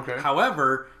 Yeah. Okay.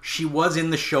 However, she was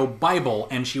in the show Bible,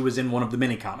 and she was in one of the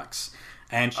mini comics,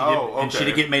 and she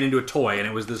did get made into a toy, and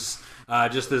it was this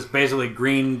just this basically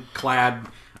green clad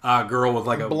girl with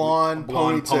like a blonde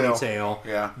ponytail.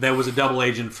 Yeah. That was a double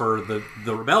agent for the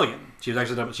rebellion. She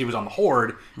was on the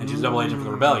Horde, and she was a double agent for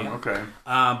the rebellion. Okay.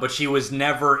 But she was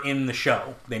never in the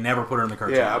show. They never put her in the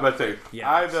cartoon. Yeah, I bet they.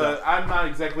 I'm not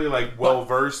exactly like well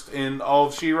versed in all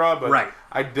of She-Ra, but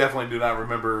I definitely do not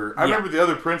remember. I remember the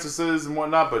other princesses and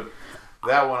whatnot, but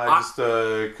that one I just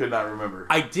could not remember.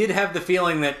 I did have the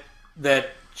feeling that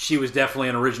she was definitely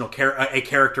an original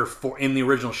character in the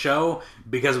original show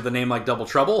because of the name like Double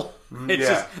Trouble. It's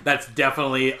just that's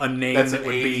definitely a name that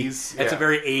would 80s, be. It's a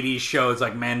very 80s show. It's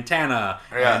like Mantana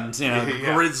and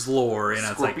Grizzlor,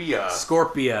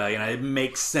 Scorpia. It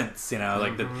makes sense.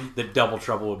 Like the Double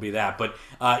Trouble would be that. But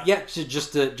she's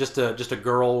just a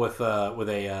girl with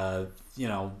a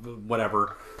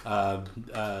whatever.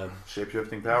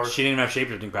 Shape-shifting powers? She didn't even have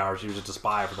shape-shifting powers. She was just a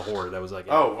spy for the Horde. That was like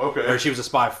okay. Or she was a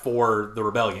spy for the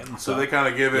rebellion. So they kind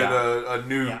of give it a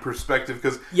new perspective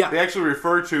because they actually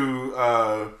refer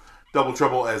to Double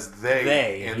Trouble as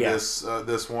they in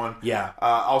this one. Yeah.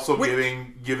 Also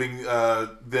giving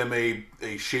them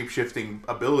a shape-shifting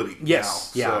ability.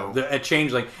 Yes. Now, a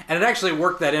changeling, and it actually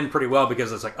worked that in pretty well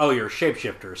because it's like, oh, you're a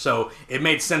shapeshifter, so it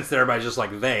made sense that everybody's just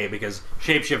like they, because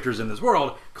shapeshifters in this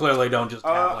world clearly don't just.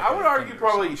 Have I would argue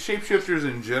probably shapeshifters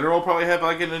in general probably have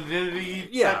like an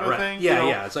identity type of thing.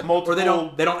 Yeah. It's like multiple. Or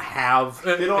they don't have.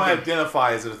 They don't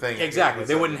identify as a thing. Exactly.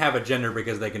 They wouldn't have a gender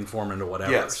because they can form into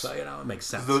whatever. Yes. So it makes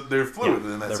sense. They're fluid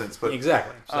in that sense. But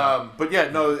exactly. So. But yeah,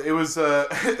 no, it was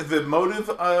the motive.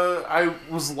 I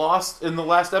was lost in the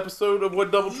last episode of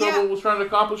what Double Trouble was trying to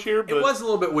accomplish here. But it was a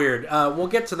little bit weird. We'll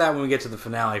get to that when we get to the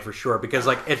finale for sure. Because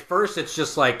like at first it's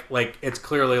just like it's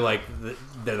clearly like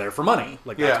they're there for money.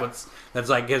 Like that's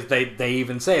like because they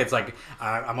even say it's like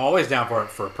I'm always down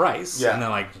for a price. And then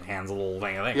like hands a little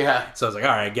thing. Yeah. So it's like all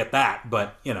right, I get that,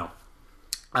 but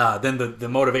then the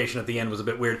motivation at the end was a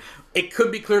bit weird. It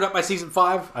could be cleared up by season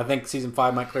 5. I think season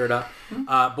 5 might clear it up.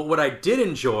 But what I did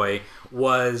enjoy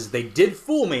was they did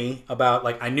fool me about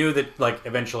I knew that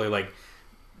eventually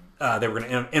they were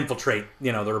going to infiltrate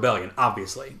the rebellion.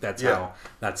 Obviously, that's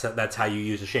how you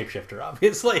use a shapeshifter.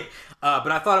 Obviously,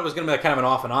 but I thought it was going to be kind of an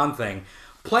off and on thing.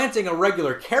 Planting a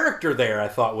regular character there, I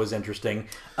thought was interesting,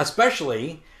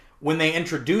 especially when they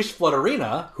introduced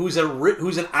Flutterina, who's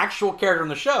an actual character in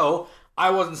the show. I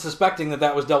wasn't suspecting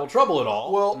that was Double Trouble at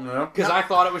all. Well, because I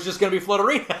thought it was just going to be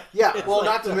Flutterina. Yeah, well,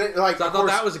 not to mention, so I thought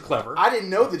that was clever. I didn't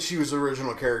know that she was the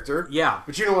original character. Yeah,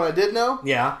 but you know what I did know?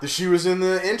 Yeah, that she was in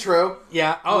the intro.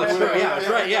 Yeah. Oh, that's true. Yeah, that's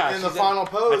right. Yeah, in the final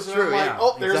pose, and I'm like,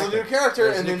 oh, there's a new character,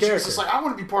 and then she was just like, I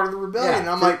want to be part of the rebellion. And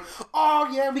I'm like, oh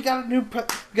yeah, we got a new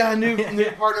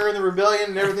partner in the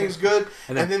rebellion, and everything's good.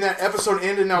 And then that episode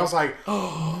ended, and I was like,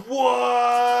 oh,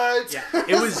 what? Yeah,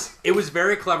 it was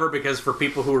very clever because for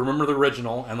people who remember the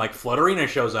original and Flutterina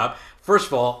shows up. First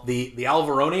of all, the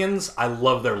Alvaronians, I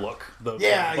love their look.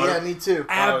 Me too.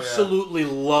 Absolutely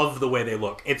love the way they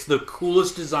look. It's the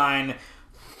coolest design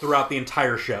throughout the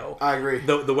entire show. I agree.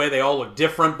 The way they all look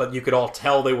different, but you could all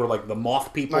tell they were like the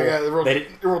moth people. They're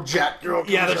real jacked.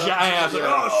 It's like,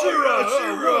 oh,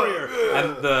 She-Ra, warrior.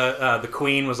 And the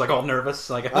queen was all nervous.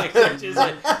 I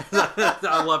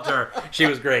loved her. She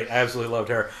was great. I absolutely loved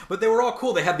her. But they were all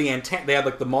cool. They had the antenna. They had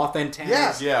the moth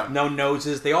antennas. Yeah. No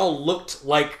noses. They all looked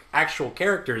like actual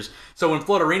characters. So when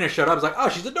Flutterina showed up, I was like, oh,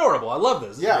 she's adorable. I love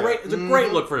this. It's a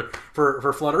great look for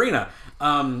Flutterina.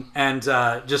 And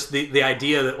just the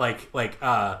idea that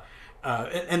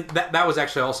and that was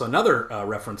actually also another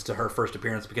reference to her first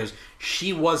appearance, because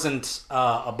she wasn't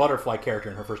a butterfly character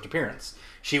in her first appearance.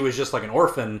 She was just like an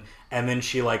orphan, and then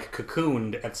she like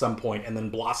cocooned at some point and then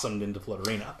blossomed into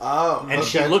Flutterina. Oh, and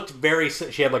she looked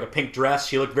she had like a pink dress.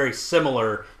 She looked very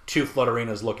similar to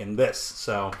Flutterina's look in this.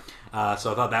 So I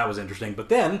thought that was interesting. But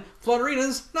then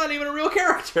Flutterina's not even a real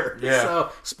character. Yeah.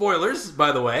 So spoilers,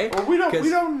 by the way. Well, we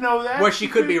don't know that. Well, she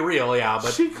could be real, yeah.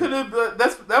 But she could have.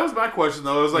 That was my question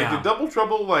though. It was like, did Double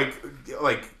Trouble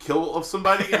like kill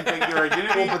somebody and take their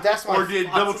identity? Well, but that's or did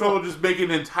Double Trouble just make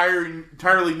an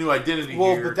entirely new identity?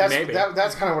 Well, here? but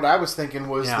that's kind of what I was thinking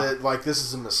was that like this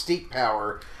is a Mystique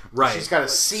power. Right. She's got to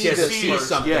see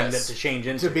something to change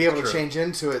into. To be able to change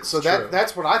into it. So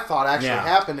that's what I thought actually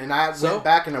happened, and I went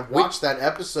back and watched that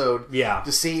episode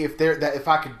to see if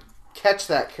I could catch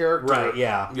that character,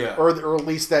 right? or at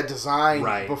least that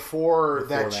design before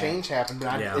that change happened.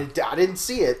 I didn't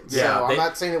see it, so I'm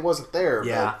not saying it wasn't there.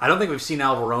 Yeah, but I don't think we've seen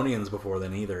Alvaronians before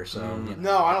then either. So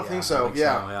no, I don't think so.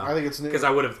 I think it's new because I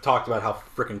would have talked about how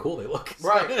freaking cool they look.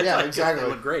 Right? Yeah, exactly. They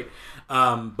look great.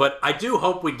 But I do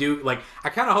hope we do I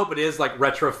kind of hope it is like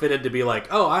retrofitted to be like,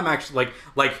 oh, I'm actually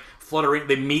like Flutterina.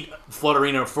 They meet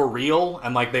Flutterina for real,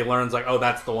 and like they learn like, oh,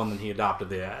 that's the one that he adopted.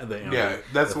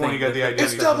 That's the one you got the idea.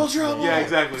 It's Double Trouble. Yeah,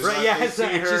 exactly. Right? Yeah,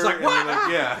 and she's like, what?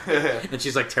 And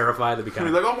she's like terrified. That'd be kind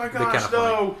of like, oh my gosh,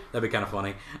 no. That'd be kind of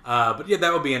funny. But yeah,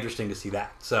 that would be interesting to see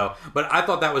that. So, but I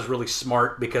thought that was really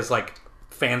smart because like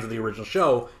fans of the original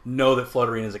show know that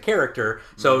Flutterina is a character,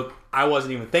 so I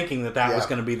wasn't even thinking that was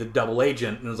going to be the double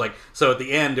agent. And it was like, so at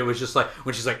the end, it was just like,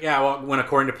 when she's like, when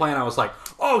according to plan, I was like,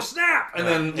 oh, snap! And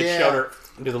then it showed her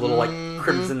do the little, like,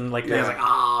 crimson, like, I was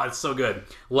like, it's so good.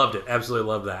 Loved it. Absolutely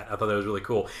loved that. I thought that was really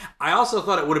cool. I also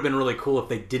thought it would have been really cool if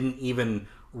they didn't even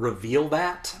reveal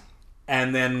that,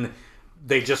 and then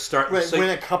they just start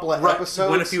win a couple of episodes,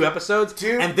 win a few episodes,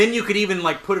 and then you could even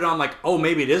like put it on like, oh,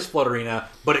 maybe it is Flutterina,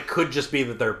 but it could just be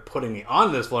that they're putting it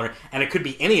on this Flutterina, and it could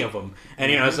be any of them.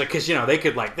 And it's like because they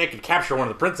could capture one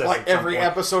of the princesses. Like every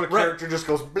episode, a character just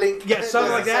goes blink. Yeah,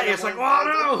 something like that. It's like,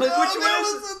 oh no, which one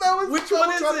is it? Which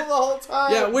one is it? The whole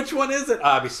time. Yeah, which one is it?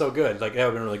 It'd be so good. Like that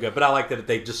would have been really good. But I like that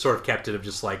they just sort of kept it of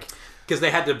just like. Because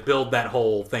they had to build that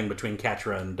whole thing between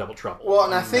Catra and Double Trouble. Well,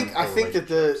 and I think that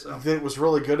that was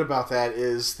really good about that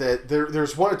is that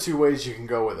there's one or two ways you can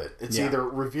go with it. It's either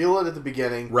reveal it at the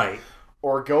beginning, right,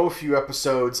 or go a few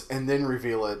episodes and then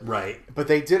reveal it, right. But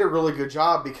they did a really good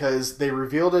job because they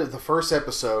revealed it at the first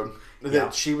episode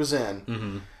that she was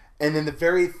in, and then the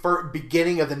very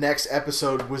beginning of the next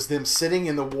episode was them sitting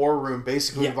in the war room,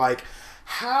 basically like.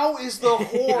 How is the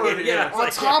Horde on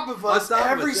top of us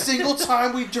every single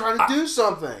time we try to do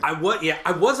something? I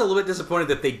was a little bit disappointed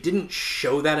that they didn't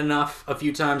show that enough a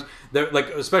few times. Like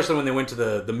especially when they went to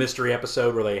the mystery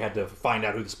episode where they had to find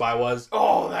out who the spy was.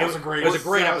 Oh, that was a great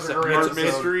episode.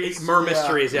 Mer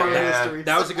Mysteries.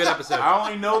 That was a good episode. I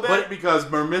only know that because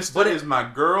Mermista is my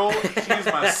girl. She's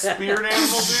my spirit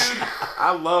animal, dude.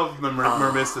 I love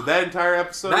Mermista. That entire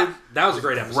episode. That was a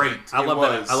great episode. Great. I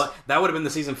love that. That would have been the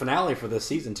season finale for this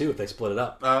season too if they split it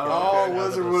up.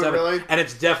 Was it really? And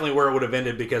it's definitely where it would have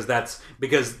ended because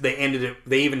they ended it.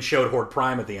 They even showed Horde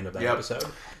Prime at the end of that episode.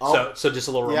 So just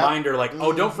a little reminder, like,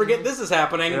 don't forget this is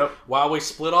happening while we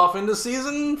split off into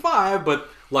season 5. But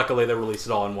luckily they released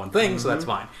it all in one thing, so that's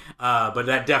fine. But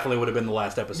that definitely would have been the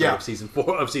last episode of season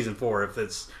 4 if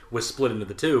it was split into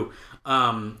the two.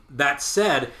 That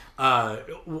said,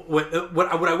 what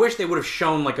I wish they would have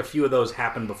shown like a few of those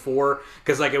happen before,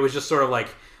 because like it was just sort of like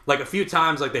a few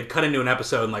times like they'd cut into an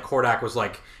episode and like Hordak was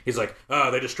like he's like,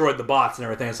 oh, they destroyed the bots and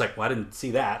everything. It's like, well, I didn't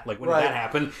see that. Like when did that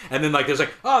happen? And then like there's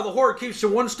like, oh, the Horde keeps you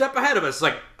one step ahead of us. It's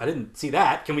like, I didn't see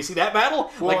that. Can we see that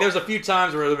battle? Well, like there's a few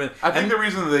times where I think the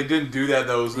reason that they didn't do that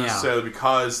though is necessarily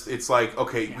because it's like,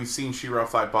 okay, we've seen She-Ra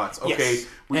fight bots. Okay,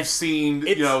 we've seen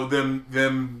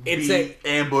them be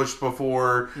ambushed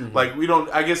before. Like we don't.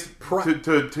 I guess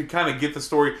to kind of get the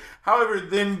story. However,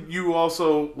 then you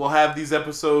also will have these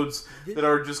episodes that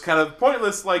are just kind of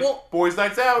pointless, like Boys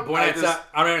Nights Out. I'm not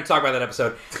going to talk about that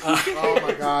episode. Oh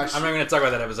my gosh! I'm not going to talk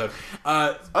about that episode.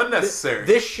 Unnecessary.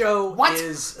 This show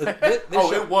is.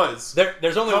 It was.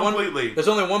 There's only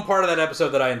one part of that episode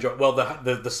that I enjoy. Well,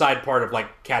 the side part of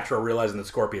like Catra realizing that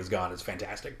Scorpia is gone is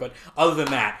fantastic. But other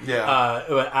than that,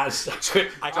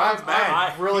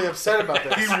 I'm really upset about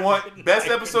that. He won best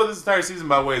episode of this entire season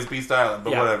by the way is Beast Island,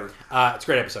 but whatever. It's a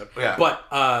great episode. Yeah. But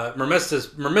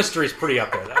Mermystery is pretty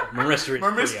up there though.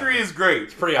 Mermystery is great.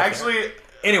 It's pretty up actually. There.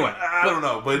 Anyway, I don't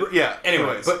know, but yeah.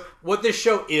 Anyways, but what this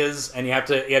show is, and you have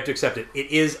to accept it. It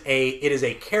is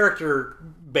a character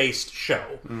based show.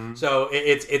 So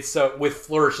it's with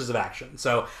flourishes of action.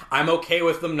 So I'm okay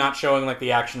with them not showing like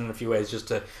the action in a few ways, just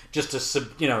to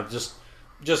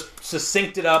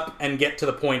succinct it up and get to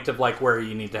the point of like where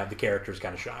you need to have the characters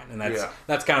kind of shine, and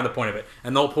that's kind of the point of it.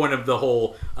 And the whole point of the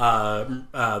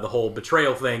whole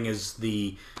betrayal thing is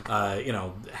the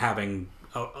having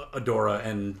Adora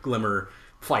and Glimmer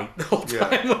fight the whole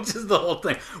time, which is the whole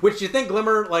thing. Which you think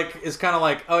Glimmer like is kind of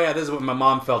like, oh yeah, this is what my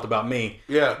mom felt about me.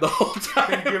 Yeah, the whole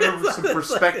time. Give her some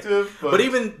perspective. Like, but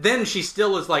even then, she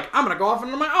still is like, I'm gonna go off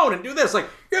on my own and do this. Like,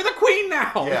 you're the queen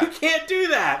now. Yeah. You can't do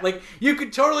that. Like, you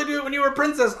could totally do it when you were a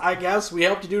princess. I guess we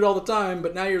helped you do it all the time,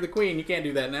 but now you're the queen. You can't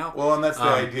do that now. Well, and that's the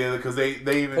idea, because they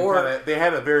even they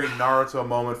had a very Naruto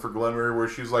moment for Glimmer where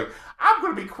she was like, I'm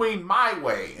gonna be queen my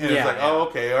way, and it's like, oh,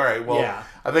 okay, all right. Well,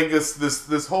 I think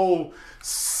this whole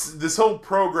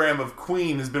program of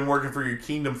queen has been working for your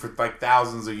kingdom for like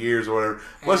thousands of years or whatever.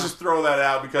 Let's just throw that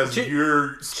out because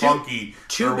you're spunky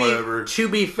or whatever. To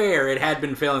be fair, it had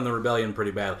been failing the rebellion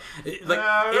pretty badly. Like,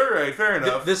 all right, fair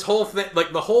enough. This whole thing,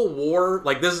 like the whole war,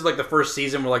 like this is like the first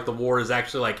season where like the war is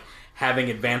actually like having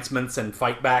advancements and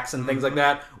fight backs and things like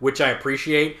that, which I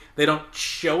appreciate. They don't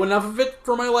show enough of it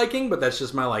for my liking, but that's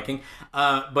just my liking.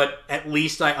 But at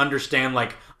least I understand,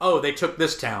 like, oh, they took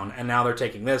this town, and now they're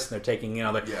taking this, and they're taking,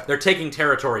 they're taking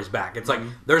territories back. It's like,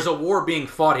 there's a war being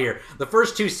fought here. The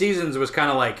first 2 seasons was kind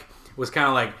of like,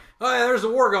 oh, yeah, there's a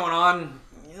war going on.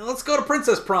 Let's go to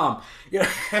Princess Prom.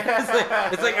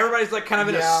 It's like everybody's like kind of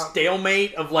in a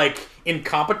stalemate of like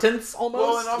incompetence almost.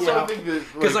 Well, and also I think that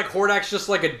because like Hordak's just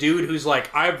like a dude who's like,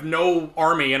 I have no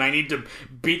army and I need to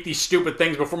beat these stupid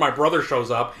things before my brother shows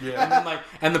up. Yeah. And then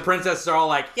and the princesses are all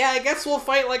like, yeah, I guess we'll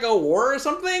fight like a war or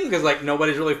something, because like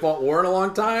nobody's really fought war in a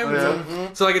long time. Yeah.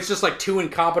 So like it's just like 2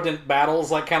 incompetent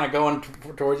battles like kind of going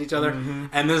towards each other.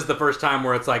 And this is the first time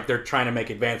where it's like they're trying to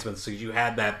make advancements. So you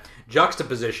had that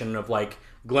juxtaposition of like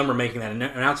Glimmer making that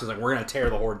announcement, like, we're going to tear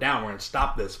the Horde down, we're going to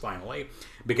stop this finally,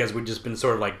 because we've just been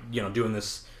sort of like, doing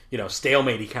this,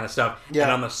 stalemate-y kind of stuff. Yeah.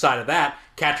 And on the side of that,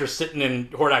 Catra's sitting in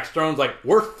Hordak's throne's like,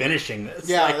 we're finishing this.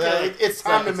 Yeah, it's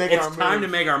time to make our move. It's time to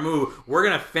make our move. We're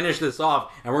going to finish this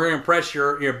off, and we're going to impress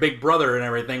your big brother and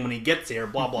everything when he gets here,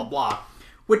 blah, blah, blah.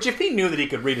 Which, if he knew that he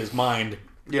could read his mind,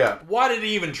 why did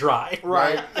he even try?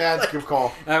 Right. Yeah, that's a good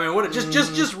call. I mean,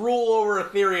 just rule over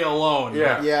Etheria alone.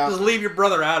 Yeah. Just leave your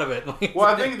brother out of it. Well,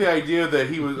 I think the idea that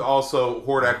he was also,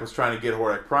 Hordak was trying to get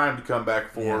Hordak Prime to come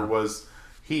back for was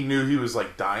he knew he was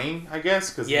like dying, I guess,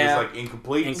 because he was like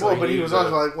incomplete. Well, but he was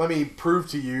also like, let me prove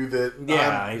to you that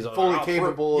I'm fully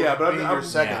capable of being your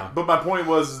second. Yeah. But my point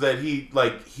was that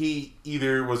he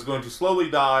either was going to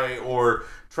slowly die or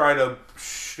try to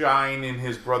shine in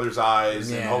his brother's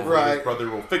eyes, and hopefully his brother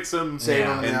will fix him, save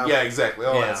him, and exactly,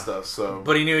 all that stuff. So,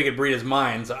 but he knew he could read his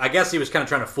mind. So I guess he was kind of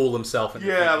trying to fool himself. Into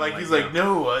he's like,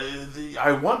 no,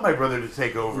 I want my brother to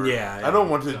take over. Yeah, I don't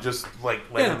want to just like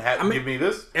let him give me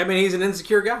this. I mean, he's an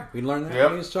insecure guy. We learned that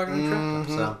when he was talking to Trump.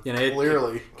 So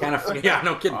clearly, kind of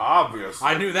no kidding. Obvious.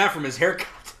 I knew that from his haircut.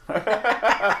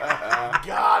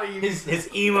 God, his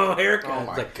emo haircut. Oh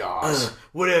my gosh!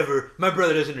 Whatever. My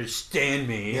brother doesn't understand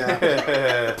me.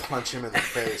 Yeah. Punch him in the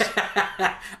face.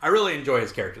 I really enjoy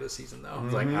his character this season, though.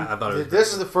 It's like I thought it was.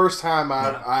 This is the first time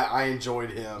I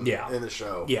enjoyed him. In the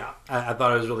show. Yeah, I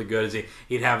thought it was really good. As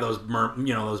he'd have those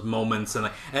those moments,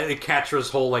 and Catra's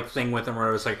whole like thing with him, where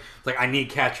it was like I need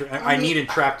Catra. I need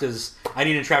Entrapta's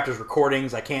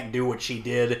recordings. I can't do what she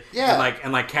did. Yeah.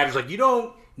 And Catra's like, you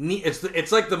don't.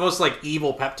 It's like the most like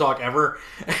evil pep talk ever.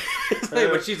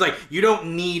 But she's like, you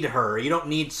don't need her. You don't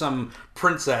need some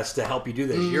princess to help you do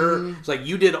this. It's like,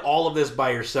 you did all of this by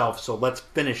yourself, so let's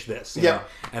finish this. You know?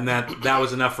 And that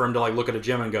was enough for him to like look at a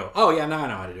gem and go, oh yeah, now I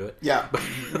know how to do it. Yeah. But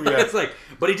it's like,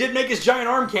 but he did make his giant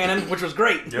arm cannon, which was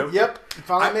great. Yep.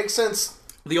 Finally makes sense.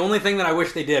 The only thing that I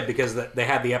wish they did, because they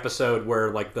had the episode where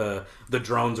like the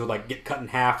drones would like get cut in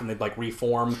half and they'd like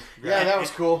reform. Yeah, that was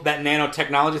cool. That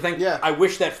nanotechnology thing. Yeah. I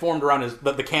wish that formed around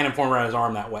the cannon formed around his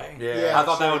arm that way. Yeah. I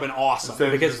thought that would have been awesome.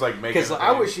 Because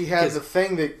I wish he had the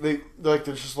thing that like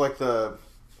there's just like the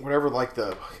whatever like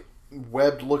the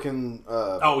webbed looking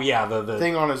the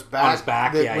thing on his back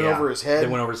that went over his head. That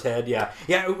went over his head. Yeah.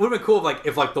 It would have been cool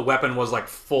if the weapon was like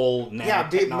full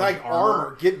nanotechnology like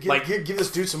armor. Give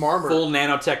this dude some armor. Full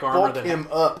nanotech armor. Bulk him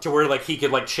up to where like he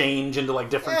could like change into like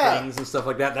different things and stuff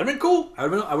like that. That'd been cool. I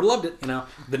would have loved it.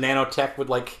 The nanotech would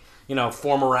like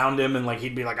form around him and like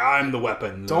he'd be like, I'm the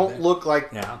weapon. Don't look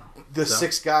like the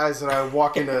 6 guys that I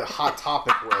walk into Hot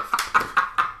Topic with.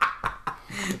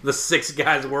 The 6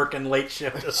 guys working late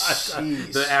shift,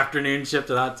 the afternoon shift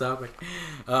at Hot Topic.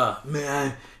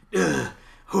 Man,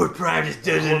 Horde Prime just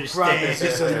doesn't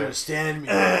understand me.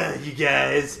 You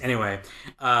guys. Anyway,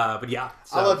 but yeah.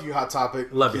 So, I love you, Hot Topic.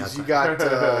 Love you. You got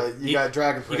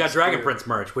Dragon Prince. You got Dragon Prince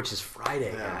merch, which is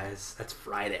Friday, guys. That's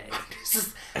Friday.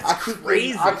 That's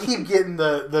crazy. I keep getting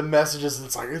the messages.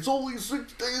 It's like it's only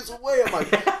 6 days away. I'm like,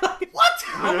 what?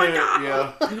 Oh my god!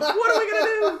 Yeah. What are we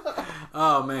gonna do?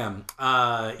 Oh man.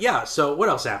 Yeah. So what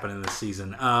else happened in this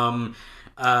season?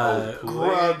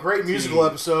 Great musical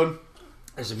episode.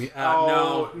 There's a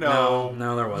no,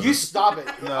 there wasn't. You stop it.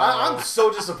 No. I'm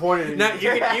so disappointed in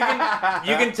you.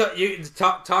 You can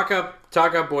talk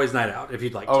up Boys Night Out if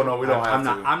you'd like. Oh no, we don't have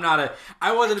to.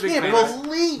 I wasn't a big fan. I wasn't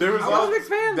a big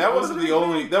fan. That wasn't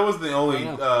the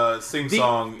only sing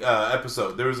song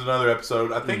episode. There was another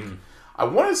episode. I think. I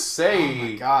want to say. Oh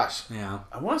my gosh! Yeah,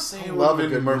 I want to say it would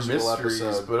have been Mer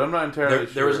Mysteries, but I'm not entirely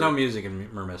sure. There was no music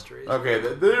in Mer Mysteries. Okay,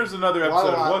 there's another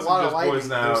episode. It wasn't just Boys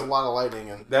Night Out. There's a lot of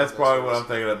lightning. That's probably what I'm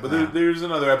thinking of. But there's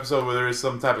another episode where there is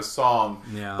some type of song.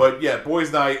 Yeah. But yeah,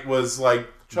 Boys Night was like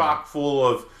chock full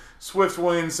of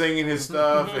Swiftwind singing his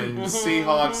stuff and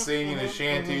Seahawk singing his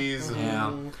shanties.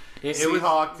 And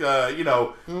Seahawk,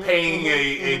 paying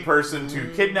a person to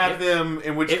kidnap them.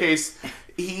 In which case.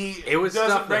 He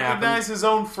doesn't recognize his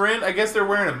own friend. I guess they're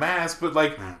wearing a mask, but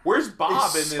like, where's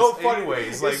Bob in this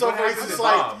anyways? Like, what happened to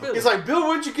Bob? He's like, Bill,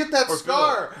 where'd you get that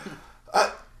scar?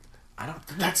 I don't.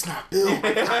 That's not Bill.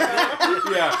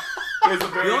 Yeah. It's a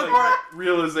very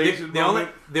realization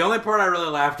moment. The only part I really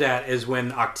laughed at is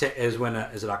when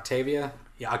is it Octavia?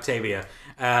 Yeah, Octavia.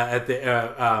 At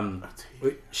the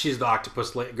she's the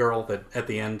octopus girl that at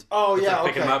the end. Oh yeah,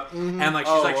 pick him up, and like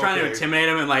she's trying to intimidate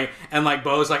him, and like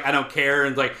Bo's like I don't care,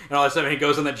 and all that stuff, and he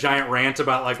goes on that giant rant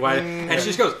about like why, and she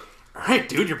just goes, all right,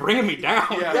 dude, you're bringing me down.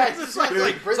 Yeah, it's like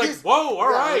whoa, all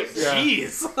right,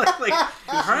 jeez, like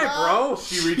all right, bro.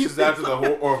 She reaches out to the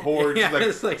horde.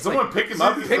 She's like, someone pick him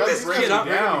up. Pick this kid up.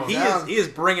 Down. He is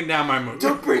bringing down my mood.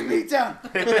 Don't bring me down.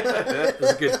 That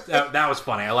was good. That was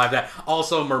funny. I like that.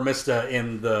 Also, Mermista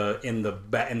in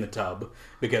the tub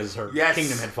because her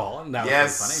kingdom had fallen. That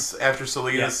was funny. After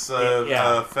Salinas fell to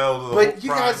the But you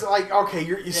guys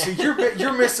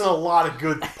you're missing a lot of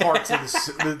good parts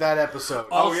of that episode.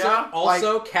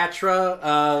 Also, Catra,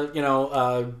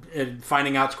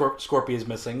 finding out Scorpio is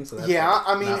missing. So that's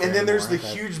and then there's the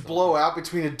huge blowout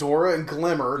between Adora and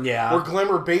Glimmer. Yeah, where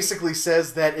Glimmer basically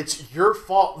says that it's your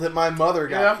fault that my mother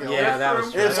got killed. Yeah,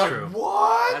 that's true.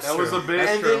 What? That was a bit.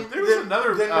 And then there was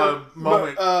another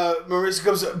moment. Marissa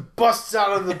comes, busts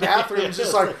out of the bathroom, and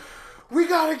just like, we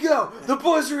gotta go. The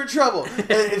boys are in trouble. And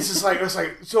it's just like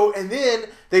so. And then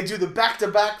they do the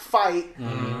back-to-back fight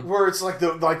where it's like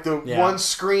the one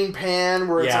screen pan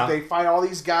where it's like they fight all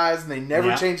these guys and they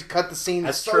never cut the scene.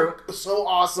 That's true. So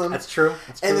awesome. That's true.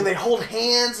 And then they hold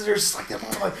hands and they're just like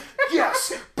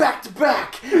yes, back to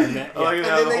back. And then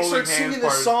they start singing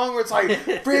this song where it's like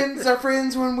friends are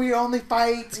friends when we only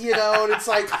fight, and it's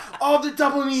like all the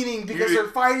double meaning because they're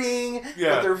fighting,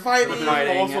 but they're fighting,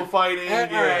 also fighting. All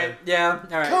right.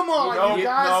 Come on, you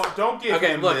guys. No, don't give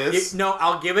him this.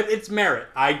 I'll give it its merit.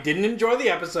 I didn't enjoy the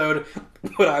episode,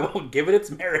 but I will give it its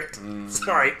merit.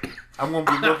 Sorry. I'm going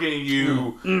to be looking at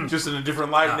you just in a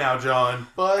different light now, John.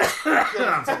 But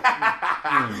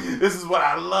this is what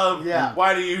I love. Yeah.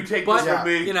 Why do you take this from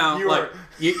me?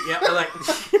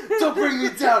 Don't bring me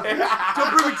down.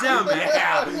 Don't bring me down, man.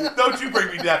 Yeah. Don't you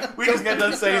bring me down. We just got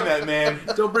done saying that, man.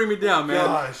 Don't bring me down, man.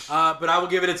 Gosh. But I will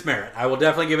give it its merit. I will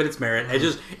definitely give it its merit.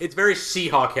 It's very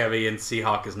Seahawk heavy, and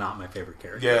Seahawk is not my favorite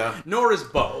character. Yeah. Nor is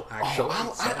Bo, actually.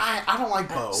 I don't like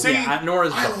Bo. See, nor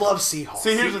is Bo. I love Seahawk.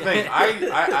 See, here's the thing.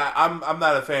 I'm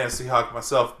not a fan of Seahawk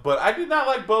myself, but I did not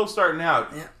like Bo starting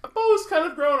out. Yeah. Bo's kind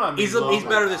of grown on me. He's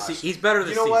better this season. He's better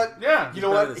this season. You know what? Yeah. You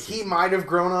know what? He might have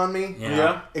grown on me.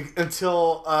 Yeah.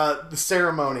 Until the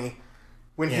ceremony.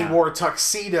 When he wore a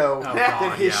tuxedo,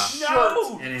 that his shirt.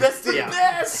 No, that's the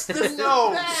best.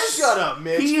 No, shut up,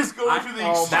 Mitch. He is going to the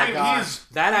extreme.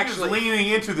 He is leaning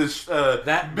into this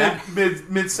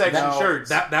mid-section shirts.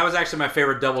 That was actually my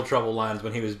favorite Double Trouble lines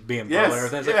when he was being Bo and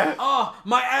everything. It's like, oh,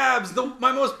 my abs,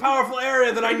 my most powerful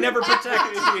area that I never protect.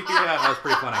 That was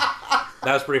pretty funny.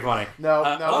 That was pretty funny. No.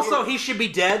 Also, he should be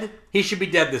dead. He should be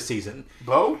dead this season.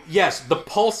 Bo? Yes, the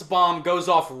pulse bomb goes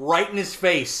off right in his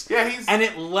face. Yeah, and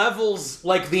it levels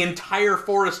like the entire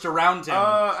forest around him.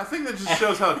 I think that just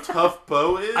shows how tough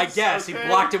Bo is. I guess he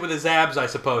blocked it with his abs, I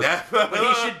suppose. But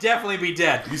he should definitely be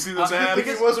dead. You see those abs?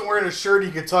 Because he wasn't wearing a shirt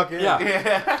he could tuck in.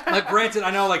 Yeah. Like, granted,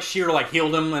 I know like She-Ra like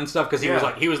healed him and stuff because he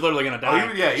was literally gonna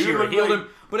die. She-Ra healed him.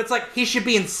 but it's like he should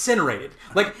be incinerated.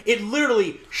 Like it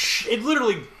literally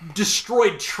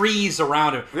destroyed trees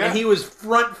around him, and he was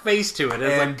front face to it.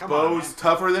 And like, Bo's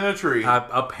tougher than a tree.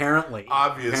 Apparently,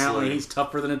 obviously, he's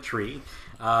tougher than a tree.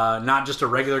 Not just a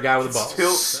regular guy with a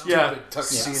bow.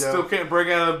 Still can't break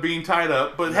out of being tied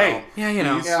up. But hey,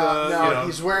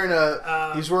 he's wearing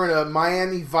a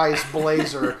Miami Vice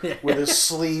blazer with his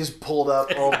sleeves pulled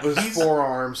up over his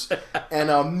forearms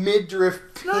and a midriff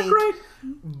pink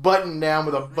button down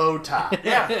with a bow tie.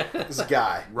 This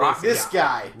guy,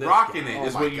 rocking it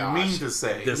is what you mean to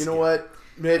say. You know what?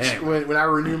 Mitch, when I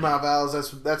renew my vows,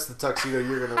 that's the tuxedo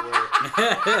you're gonna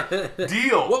wear.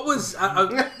 Deal. What was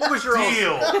your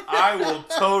deal? I will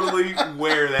totally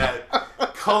wear that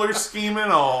color scheme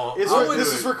and all. This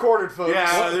is recorded, folks.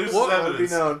 Yeah, there's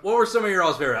evidence. What were some of your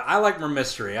all's favorite? I like Mer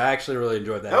Mystery. I actually really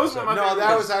enjoyed that. That was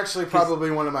that was actually probably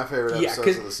one of my favorite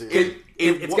episodes of the season.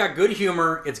 It's got good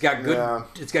humor. It's got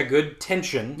good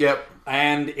tension. Yep.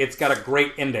 And it's got a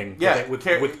great ending. Yeah,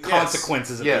 with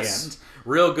consequences at the end.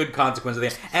 Real good consequence at the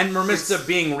end. And Mermista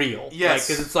being real. Yes.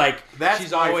 Because it's like,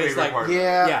 she's always like, part.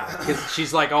 because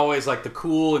she's like always like the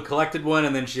cool and collected one,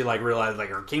 and then she like realizes like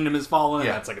her kingdom has fallen, and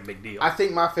that's like a big deal. I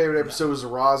think my favorite episode was the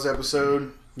Roz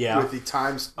episode. With the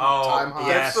time hop.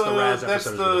 Yes, the Raz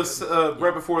episode. That's the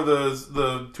right before the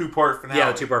 2-part finale.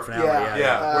 Yeah, the 2-part finale.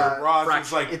 Where Roz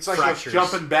is like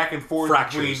jumping back and forth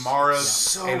between Mara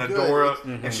and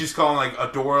Adora, and she's calling like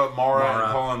Adora Mara,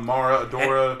 and calling Mara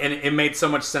Adora. And it made so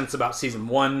much sense about season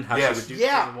 1, how she would do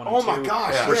season 1 and 2. Oh my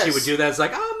gosh, where she would do that. It's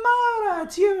like, oh, Mara,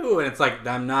 it's you, and it's like,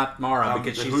 I'm not Mara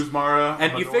because she's who's Mara?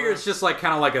 And you figure it's just like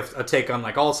kind of like a take on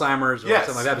like Alzheimer's or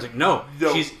something like that. But it's like, no,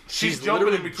 she's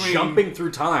jumping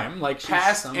through time, like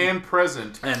past and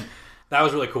present, and that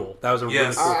was really cool. That was a really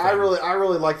cool thing. I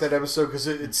really like that episode because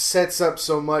it sets up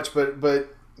so much, but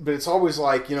it's always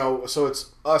like, so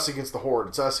it's us against the Horde.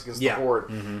 It's us against the Horde,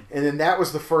 and then that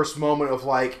was the first moment of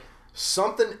like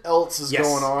something else is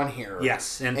going on here.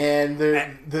 Yes, and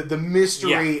the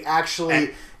mystery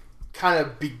actually kind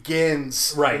of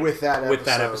begins with that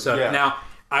episode. Yeah. Now,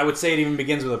 I would say it even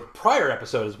begins with a prior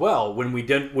episode as well, when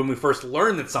we first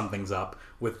learn that something's up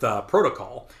with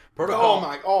Protocol.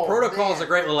 Protocol is a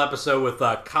great little episode with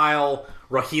Kyle,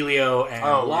 Rogelio,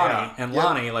 and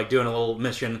Lonnie like doing a little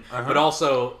mission, but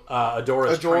also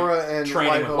Adora's and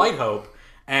training with Light Hope.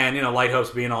 And, Light Hope's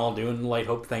being all doing the Light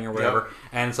Hope thing or whatever. Yep.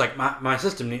 And it's like, my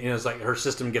system, it's like her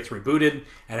system gets rebooted,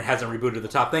 and it hasn't rebooted the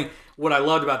top thing. What I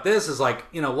loved about this is like,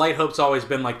 Light Hope's always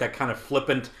been like that kind of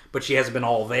flippant, but she hasn't been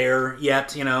all there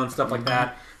yet, and stuff like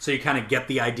that. So you kind of get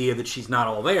the idea that she's not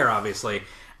all there, obviously.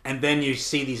 And then you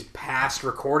see these past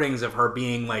recordings of her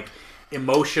being like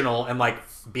emotional and like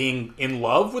being in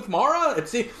love with Mara.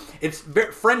 It's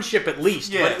friendship at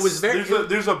least, but it was very.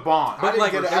 There's a bond. But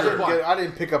I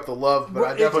didn't pick up the love, but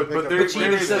I definitely picked up. But she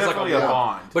even says like a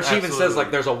bond. But she even says like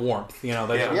there's a warmth. There's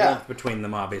a warmth between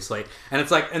them, obviously. And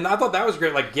it's like, and I thought that was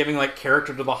great, like giving like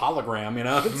character to the hologram.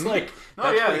 It's like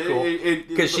that's pretty cool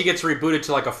because she gets rebooted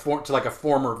to like a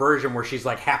former version where she's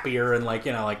like happier and like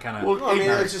like kind of. Well, I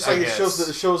mean, it's just like it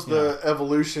shows the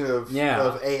evolution of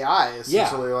AI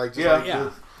essentially, like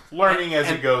just learning as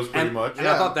it goes, pretty much. And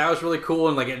I thought that was really cool,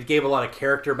 and like it gave a lot of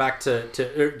character back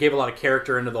gave a lot of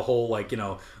character into the whole like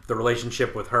the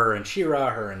relationship with her and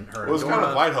She-Ra, her and her. It was kind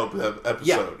of Light Hope episode.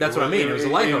 Yeah, that's what I mean. It was a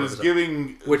Light Hope. It was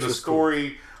giving the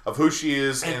story of who she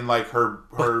is and like her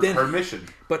mission.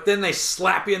 But then they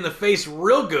slap you in the face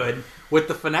real good with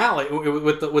the finale,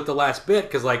 with the last bit,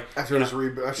 because like after she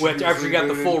got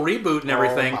the full reboot and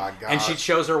everything, and she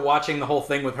shows her watching the whole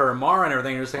thing with her and Mara and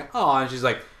everything, and just like, and she's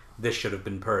like, this should have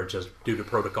been purged just due to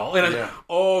Protocol. And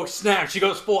oh snap, she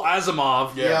goes full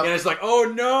Asimov. And it's like,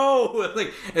 oh no,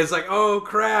 it's like, oh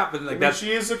crap, and like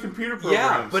she is a computer program.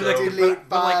 Yeah, but so. Delete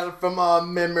file from our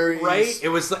memories. Right? It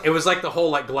was like the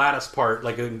whole like Gladys part,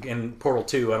 like in Portal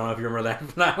 2. I don't know if you remember that,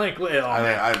 but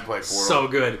I didn't play Portal. So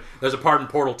good. There's a part in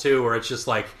Portal 2 where it's just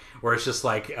like. You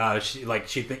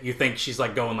think she's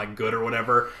like going like good or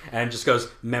whatever, and it just goes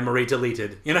memory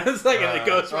deleted. It's like and it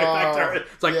goes right back to her.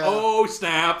 It's like oh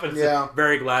snap, and it's a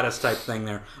very Gladys type thing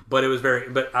there. But it was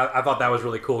I thought that was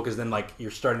really cool because then like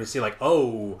you're starting to see like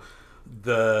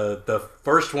the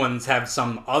first ones have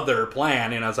some other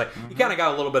plan, and I was like, you kind of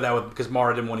got a little bit of that because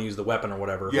Mara didn't want to use the weapon or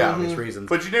whatever for obvious reasons.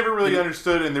 But you never really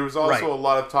understood, and there was also a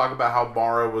lot of talk about how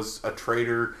Mara was a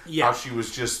traitor, how she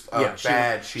was just a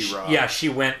bad She-Ra. Yeah, she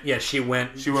went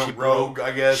rogue,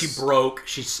 I guess. She broke,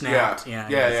 she snapped.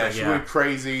 She went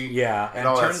crazy. Yeah, and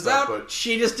all turns that stuff, out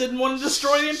she just didn't want to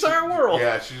destroy the entire world.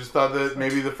 Yeah, she just thought that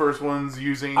maybe the first ones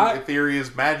using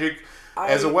Etheria's magic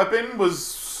as a weapon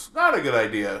was not a good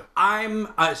idea.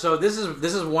 So this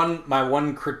is my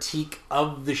one critique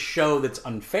of the show that's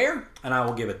unfair, and I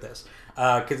will give it this.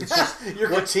 Because it's just your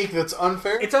critique that's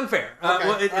unfair. It's unfair.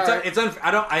 Okay. It's unfair.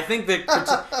 I think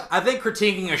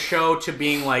critiquing a show to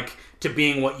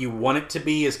being what you want it to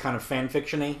be is kind of fan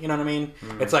fiction-y. You know what I mean?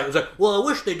 Mm. It's like, well, I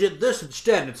wish they did this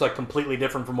instead. And it's like completely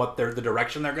different from what the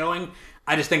direction they're going.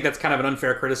 I just think that's kind of an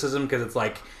unfair criticism because it's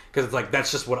like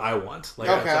that's just what I want. Like,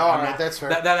 okay, all right, that's fair.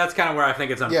 That's kind of where I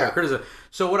think it's unfair criticism.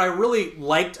 So what I really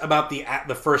liked about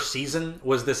the first season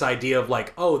was this idea of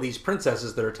like, oh, these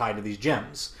princesses that are tied to these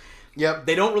gems. Yep.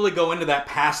 They don't really go into that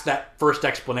past that first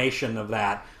explanation of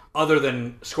that, other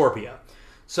than Scorpia.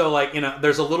 So like,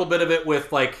 there's a little bit of it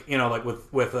with like,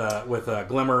 with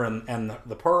Glimmer and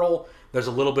the Pearl. There's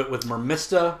a little bit with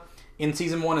Mermista in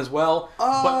season 1 as well.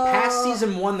 But past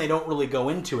season 1, they don't really go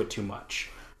into it too much.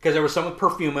 Because there was some with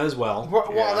Perfuma as well.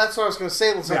 Well, that's what I was going to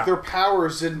say. It's like their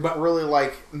powers didn't really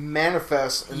like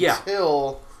manifest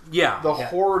until the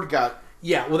Horde got.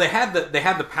 Yeah, well, they had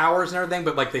the powers and everything,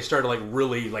 but like they started like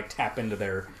really like tap into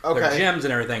their gems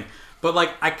and everything. But like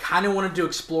I kind of wanted to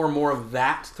explore more of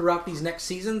that throughout these next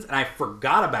seasons, and I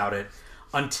forgot about it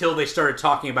until they started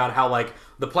talking about how like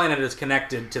the planet is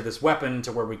connected to this weapon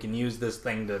to where we can use this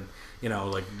thing to, they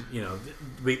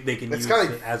can use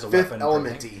it as a weapon.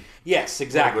 Element-y. Yes,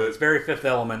 exactly. It's very Fifth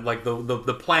Element. Like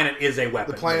the planet is a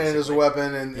weapon. The planet is a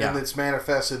weapon, and it's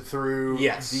manifested through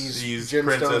these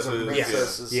gemstones and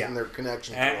princesses and their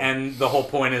connection. And the whole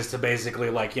point is to basically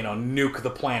like nuke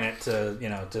the planet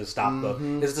to stop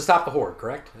to stop the Horde.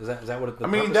 Correct? Is that what?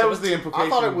 That was the implication. I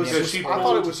thought it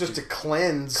was just to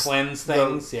cleanse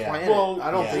things. Yeah. Well, I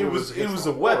don't think it was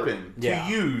a weapon to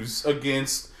use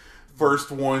against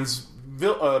First One's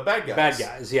bad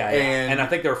guys. And I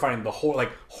think they were fighting the Horde,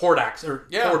 like Hordax or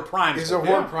Horde Prime. Is it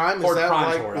Horde Prime? Horde Is that Prime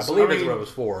like? Horde. I believe that's what it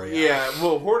was for.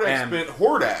 Well,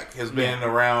 Hordak has been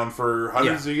around for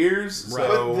hundreds of years. Right.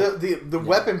 So but the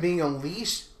weapon being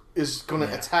unleashed is going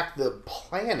to attack the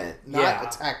planet, not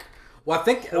attack. Well, I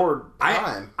think Horde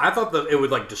Prime. I thought that it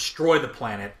would like destroy the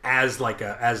planet as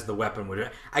the weapon would.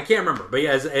 I can't remember, but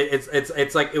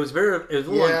it's like it was a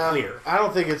little unclear. I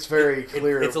don't think it's very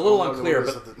clear. It's a little unclear,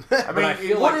 but I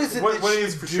feel what like is it? What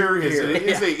is for sure is it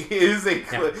is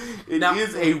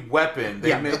a weapon.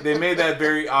 They made that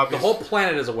very obvious. The whole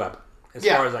planet is a weapon. As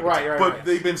far as I can tell. But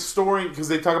they've been storing, because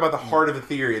they talk about the heart of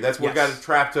Etheria. That's what got it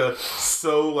trapped to.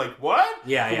 So like what?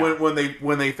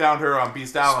 When they found her on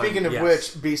Beast Island. Speaking of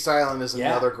which, Beast Island is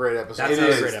another great episode.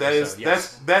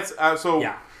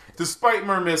 Despite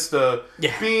Mermista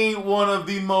being one of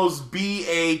the most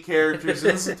BA characters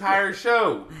in this entire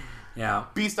show. Yeah,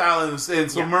 Beast Island, and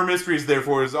so Mermysteries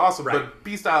therefore is awesome, but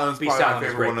Beast Island is probably my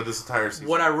favorite one of this entire season.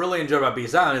 What I really enjoyed about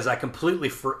Beast Island is I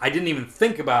didn't even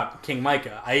think about King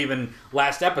Micah. I even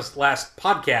last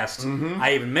podcast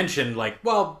I even mentioned like,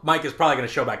 well, Micah's probably going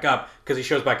to show back up because he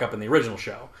shows back up in the original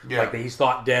show. Like he's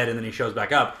thought dead and then he shows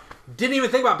back up. Didn't even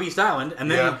think about Beast Island,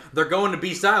 and then they're going to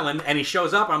Beast Island and he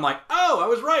shows up and I'm like, oh, I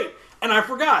was right. And I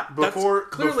forgot. That's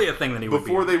clearly a thing that he would be.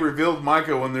 Before they revealed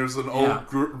Micah, when there's an old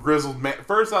grizzled man.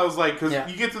 First, I was like, because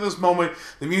you get to this moment,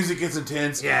 the music gets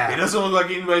intense. Yeah. It doesn't look like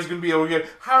anybody's going to be able to get.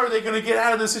 How are they going to get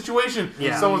out of this situation?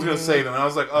 Yeah. Someone's going to save them. And I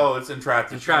was like, oh, it's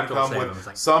Entrapped. Entrapped will come save with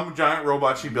them. some giant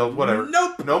robot she built, whatever.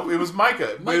 Nope. It was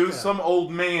Micah. It was some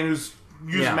old man who's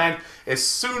using magic. As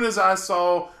soon as I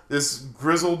saw this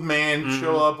grizzled man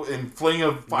show up and fling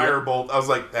a firebolt, I was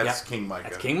like, that's King Micah.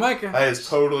 That's King Micah. That is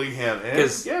totally him.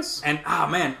 And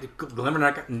man, Glimmer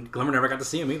never got to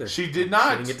see him either. She did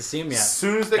not. She didn't get to see him yet. As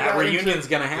soon as they that reunion's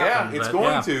going to happen. Yeah, it's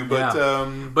going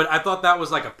to. But I thought that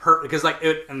was like because like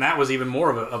and that was even more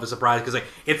of a surprise because like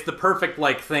it's the perfect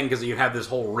like thing because you have this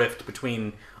whole rift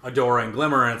between Adora and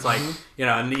Glimmer, and it's like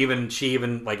and even she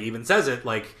even says it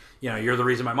like. You're the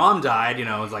reason my mom died.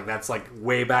 It's like that's like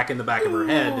way back in the back of her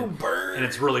head, and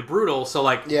it's really brutal. So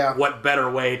like, what better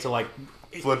way to like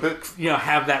flip it?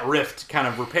 Have that rift kind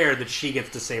of repaired that she gets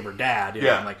to save her dad.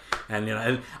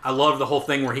 And I love the whole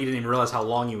thing where he didn't even realize how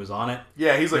long he was on it.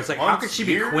 Yeah, he's like, it's like how could she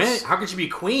be queen? How could she be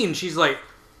queen? She's like.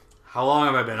 How long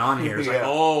have I been on here? It's like,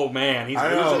 oh man, he's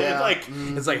losing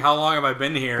it. It's like, how long have I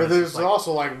been here? But there's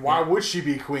also like, why would she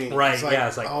be queen? Right? It's like,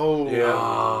 it's like,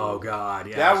 oh god,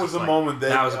 yeah. That was a moment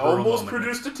that was almost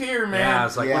produced a tear, man. Yeah,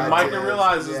 it's like when Micah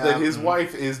realizes that his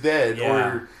wife is dead,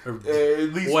 or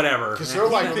at least whatever. Because they're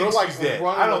like dead.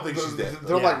 I don't think she's dead.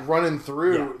 They're like running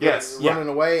through, running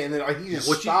away, and then he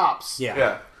just stops.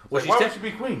 Yeah. Well, why would she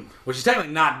be queen? Well, she's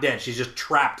technically not dead. She's just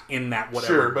trapped in that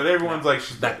whatever. Sure, but everyone's like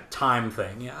she's that dead. time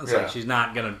thing. Yeah, it's like she's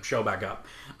not gonna show back up.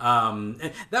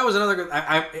 That was another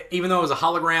good. Even though it was a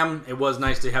hologram, it was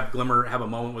nice to have Glimmer have a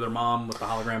moment with her mom with the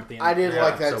hologram at the end. I did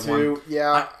like that too.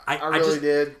 I really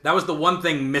did. That was the one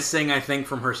thing missing, I think,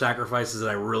 from her sacrifices that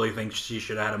I really think she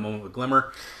should have had a moment with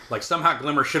Glimmer. Like somehow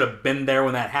Glimmer should have been there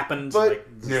when that happened. But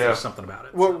there's something about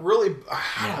it. What really,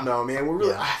 I don't know, man. We're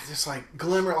really just like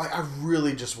Glimmer. Like I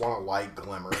really just want to like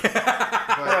Glimmer.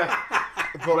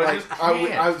 But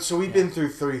like, so we've been through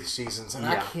 3 seasons, and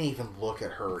I can't even look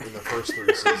at her in the first 3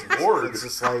 seasons. It's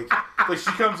just like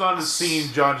she comes on the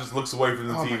scene, John just looks away from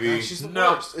the TV. My God, she's the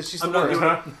worst. She's the worst.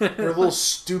 Her little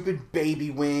stupid baby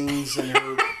wings and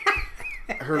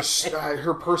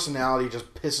her personality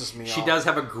just pisses me off. She does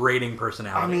have a grating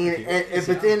personality. I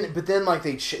mean, but then like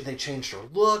they changed her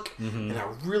look, and I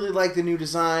really like the new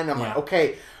design. I'm like,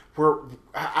 okay.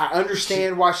 I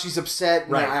understand why she's upset.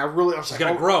 Right. I was she's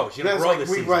gonna grow. She's gonna grow this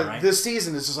season. Right? This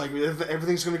season, it's just like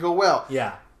everything's gonna go well.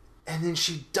 Yeah. And then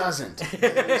she doesn't. And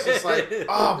it's just like,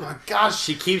 oh my gosh.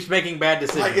 She keeps making bad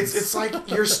decisions. Like it's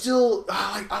like you're still.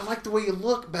 I like the way you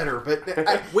look better, but and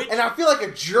I feel like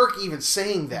a jerk even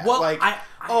saying that. Well, like,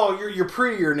 you're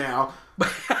prettier now.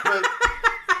 But,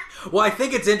 well, I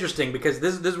think it's interesting because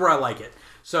this is where I like it.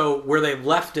 So where they've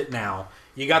left it now.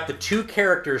 You got the 2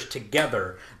 characters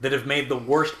together that have made the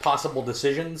worst possible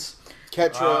decisions.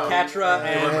 Catra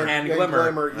and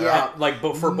Glimmer. Yeah.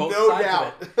 For both sides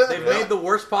of it. They've made the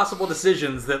worst possible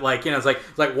decisions that it's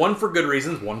like one for good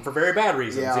reasons, one for very bad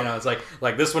reasons. Yeah. It's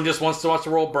like this one just wants to watch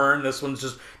the world burn, this one's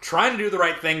just trying to do the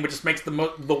right thing but just makes the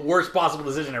worst possible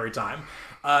decision every time.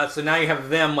 So now you have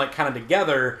them kind of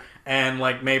together. And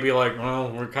maybe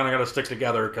well, we're kind of gonna stick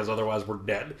together because otherwise we're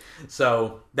dead.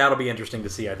 So that'll be interesting to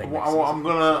see. I think. Well, I'm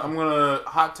gonna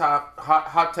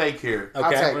hot take here.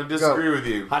 Okay, I'm gonna disagree with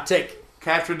you. Hot take.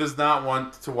 Catra does not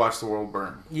want to watch the world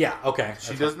burn. Yeah. Okay.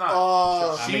 She does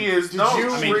not. She is. Did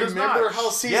you remember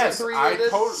how season 3 ended?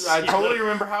 I totally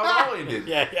remember how it all ended.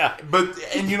 Yeah.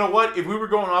 And you know what? If we were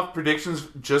going off predictions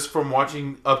just from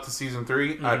watching up to season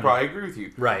 3, I'd probably agree with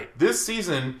you. Right. This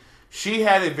season, she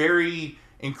had a very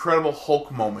incredible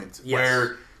Hulk moment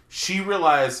where she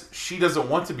realized she doesn't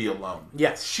want to be alone.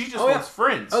 Yes. She just wants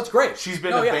friends. Oh, it's great. She's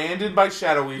been abandoned by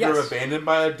Shadow Weaver, abandoned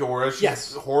by Adora.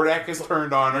 Hordak has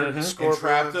turned on her.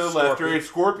 Entrapta left her.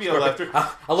 Scorpia left her.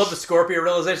 I love the Scorpia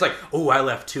realization. I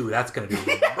left 2. That's going to do a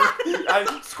real number.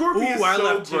 Scorpia is so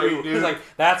left great, 2. dude. It's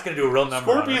that's going to do a real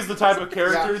number. Scorpia is the type of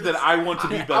character that I want to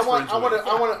be best friends with.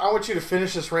 I want you to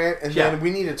finish this rant, and then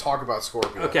we need to talk about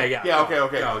Scorpia. Okay, yeah. Yeah,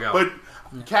 okay. Go. But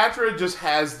Catra just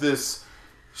has this.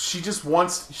 She just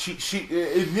wants. She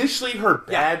initially her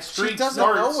bad streak. She doesn't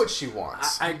know what she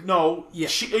wants.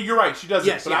 You're right. She doesn't.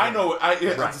 Yes, but I know.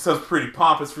 It sounds pretty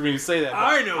pompous for me to say that.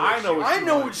 I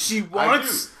know what she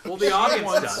wants. Well, the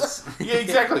audience does. Yeah,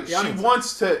 exactly.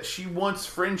 She wants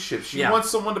friendship. She wants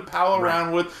someone to pal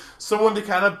around with, someone to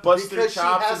kind of bust their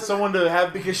chops, and someone to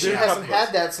have because she hasn't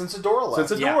had that since Adora left.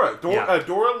 Since Adora,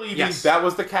 Adora leaving, that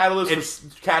was the catalyst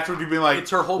for Catra to be like,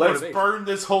 it's her whole let's motivation. burn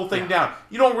this whole thing down.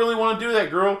 You don't really want to do that,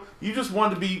 girl. You just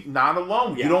want to be not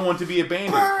alone. You don't want to be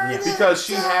abandoned because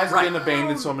she has been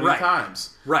abandoned so many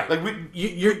times. Right. Like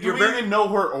do we even know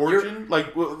her origin?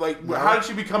 How did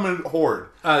she become a horde?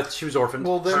 She was orphaned.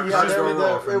 Well, then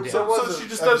so she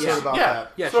just does about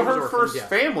that. Yeah, so her first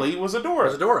family was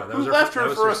Adora. Who left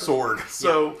her for a sword.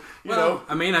 So you know,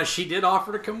 I mean, she did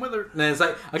offer to come with her. And it's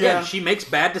like again, she makes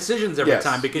bad decisions every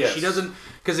time because she doesn't.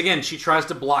 Because again, she tries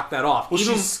to block that off. Well,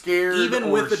 she's scared, even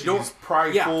with Adora, she's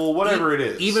prideful, whatever it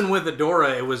is. Even with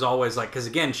Adora, it was always like because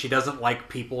again, she doesn't like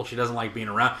people. She doesn't like being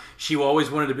around. She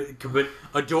always wanted to be. But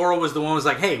Adora was the one who was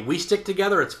like, "Hey, we stick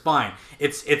together. It's fine."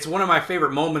 It's one of my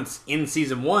favorite moments in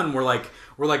season 1 where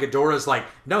Adora's like,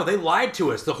 "No, they lied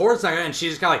to us. The Horde's not," and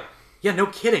she's just kind of like. Yeah, no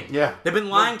kidding. Yeah. They've been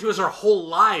lying to us our whole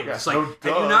lives. Have you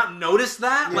not noticed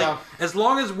that? Yeah. As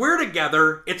long as we're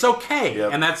together, it's okay.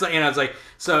 Yep. And that's, it's like,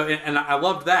 so, and I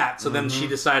loved that. So then she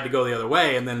decided to go the other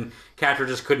way, and then Catra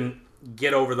just couldn't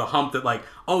get over the hump that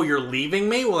oh, you're leaving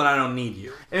me? Well, then I don't need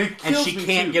you. And she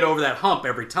can't get over that hump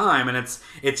every time, and it's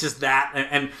just that,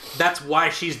 and that's why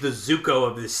she's the Zuko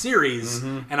of this series,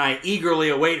 and I eagerly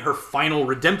await her final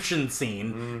redemption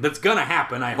scene that's gonna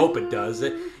happen. I hope it does.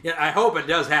 I hope it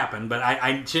does happen, but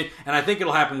I think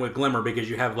it'll happen with Glimmer because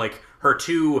you have her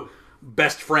 2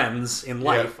 best friends in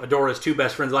life, Adora's 2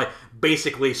 best friends in life,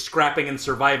 basically scrapping and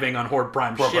surviving on Horde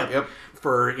Prime ship.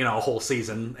 For a whole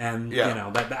season, and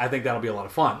I think that'll be a lot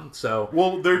of fun. So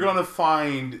they're gonna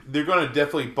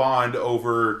definitely bond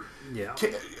over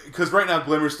because right now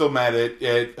Glimmer's still mad at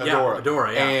Adora,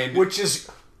 Adora, and which is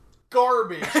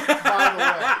garbage, by the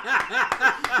way.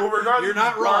 Well, regardless, you're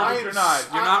not wrong. You're not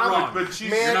wrong. But she's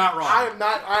you're not wrong.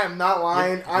 I am not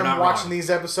lying. I'm watching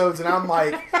these episodes and I'm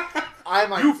like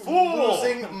you fool!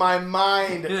 losing my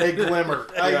mind at Glimmer.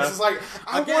 It's just like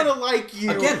I want to like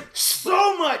you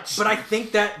so much. But I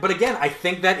think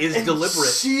that is deliberate.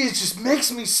 She just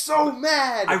makes me so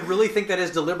mad. I really think that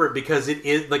is deliberate because it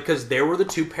is because there were the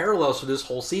two parallels for this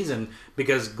whole season.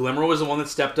 Because Glimmer was the one that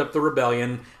stepped up the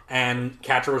rebellion, and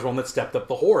Catra was the one that stepped up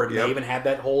the Horde. Yep. They even had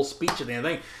that whole speech at the end of the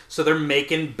thing. So they're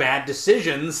making bad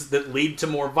decisions that lead to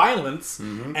more violence,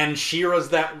 and She-Ra's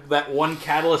that one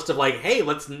catalyst of like, hey,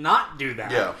 let's not do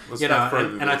that. Yeah, let's not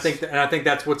further and I think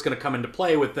that's what's going to come into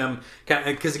play with them.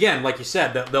 Because again, like you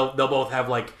said, they'll both have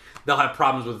like. They'll have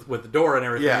problems with the Dora and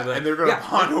everything. Yeah, and they're going to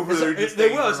bond over there. They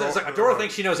will. It's like Dora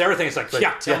thinks she knows everything. It's like,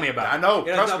 tell me about it. I know.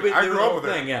 Trust me. I grew up with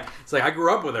her. Yeah, it's like I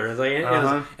grew up with her. It's like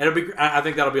it'll be. I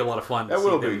think that'll be a lot of fun. That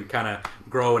will be kind of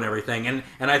grow and everything. And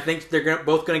I think they're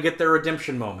both going to get their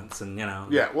redemption moments. And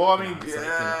yeah. Well, I mean,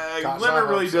 Glimmer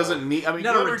really doesn't need. I mean,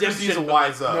 Glimmer just needs to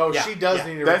wise up. No, she does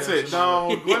need a redemption. That's it.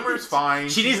 No, Glimmer's fine.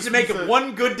 She needs to make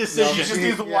one good decision. She just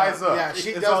needs to wise up. Yeah,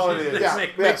 she does. That's all it is.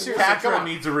 Catra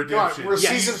needs a redemption. We're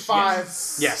season 5.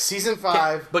 Yeah. Season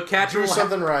 5, but Catra will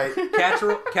something right.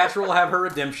 Catra will have her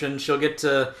redemption. She'll get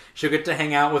to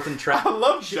hang out with Entrapta. I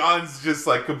love John's just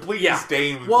like complete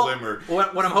disdain with Glimmer.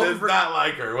 What I'm hoping for, not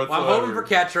like her whatsoever. What I'm hoping for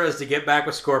Catra is to get back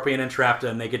with Scorpion and Entrapta,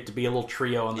 and they get to be a little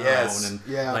trio on their own, and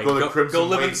like, go in the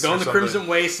Crimson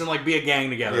Waste and like be a gang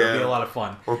together. It'll be a lot of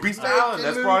fun. Or Beast Island.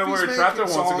 That's probably where Entrapta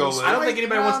wants to go live. I don't think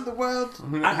anybody wants the world.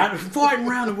 Flying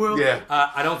around the world. Yeah.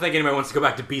 I don't think anybody wants to go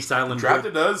back to Beast Island.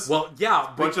 Entrapta does. Well,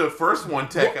 yeah, bunch of first one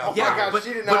tech out. Oh my God, but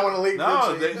she did not want to leave.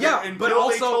 No, until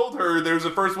they told her there was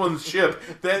a first one's ship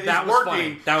that is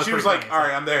working. She was like, "All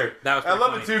right, I'm there." I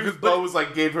love it too because Bo was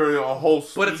like gave her a whole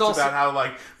speech about how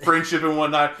like friendship and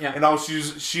whatnot, and all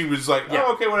she was like,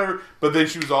 "Oh, okay, whatever." But then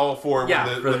she was all for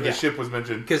it when the ship was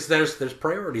mentioned. Because there's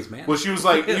priorities, man. Well, she was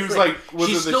like, he was like,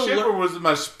 was it the ship or was it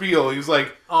my spiel? He was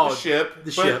like, the ship.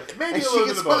 The ship. Maybe and a little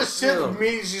bit of both. The ship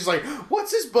immediately she's like,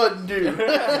 what's this button do?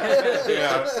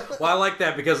 Yeah. Well, I like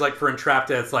that because like for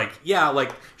Entrapta, it's like,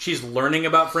 like she's learning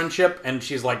about friendship and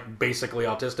she's like basically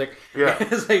autistic. Yeah.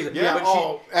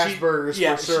 Asperger's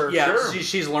for sure. Yeah,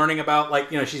 she's learning about like,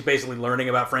 she's basically learning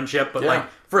about friendship, but like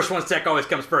first one's tech always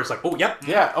comes first. Like,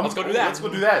 let's go do that. Let's go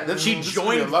do that.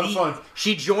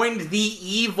 She joined the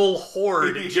evil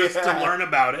Horde just to learn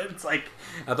about it. It's like,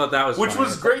 I thought that was which funny.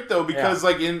 was great though because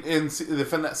like in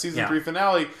the season 3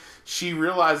 finale, she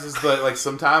realizes that like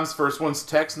sometimes first one's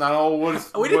text not all what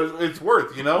it's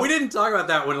worth. We didn't talk about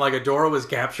that when like Adora was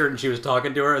captured and she was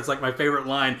talking to her. It's like my favorite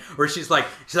line where she's like,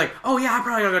 oh yeah, I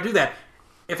probably gotta do that.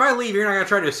 If I leave, you're not going to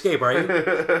try to escape, are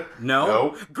you?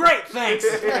 No? Great, thanks!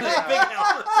 Big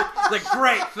help. It's like,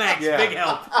 great, thanks, big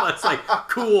help. It's like,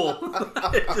 cool.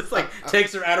 It just like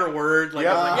takes her at her word. Like,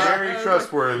 very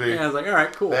trustworthy. Yeah, I was like, all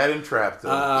right, cool. That entrapped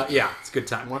her. It's a good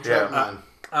time. But so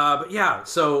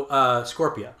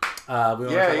Scorpia.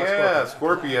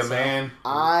 Scorpia, man.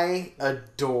 I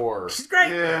adore. She's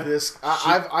great. Yeah.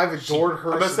 I've adored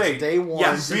her since day one.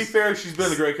 Yeah, to be fair, she's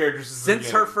been a great character since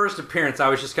her first appearance. I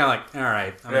was just kind of like, all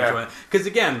right, I'm enjoying it. Because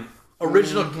again,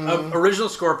 original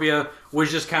Scorpia was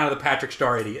just kind of the Patrick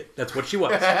Star idiot. That's what she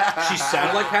was. She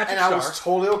sounded like Patrick Star. And I was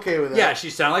totally okay with that. Yeah, she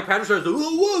sounded like Patrick Star. Like,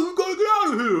 you gotta get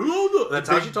out of here. That's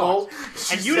how she talked.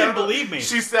 And you didn't believe me.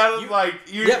 She sounded like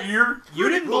you didn't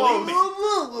believe me.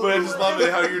 But I just love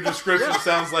it how your description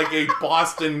sounds like a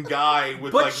Boston guy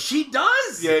with but she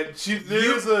does. Yeah,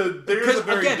 there's a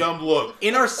very dumb look.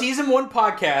 In our season 1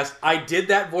 podcast, I did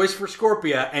that voice for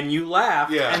Scorpia, and you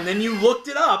laughed, and then you looked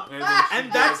it up,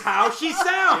 and that's how she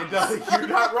sounds. You're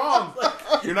not wrong.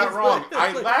 You're not wrong.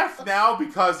 I laugh now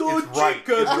because it's right.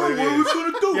 What are we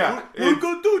gonna do? What are we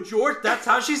gonna do, George? That's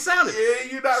how she sounded. Yeah,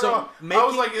 you're not wrong. I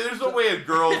was like, there's no way a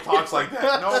girl talks like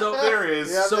that. No, there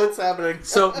is. Yeah, that's happening.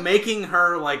 So making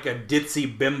her like a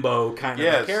ditzy bimbo kind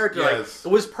of character, like, it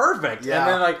was perfect. Yeah. And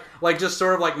then like just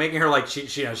sort of like making her like she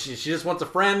just wants a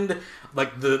friend.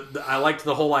 Like I liked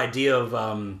the whole idea of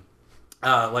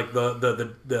like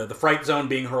the Fright Zone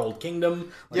being her old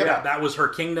kingdom. Like that was her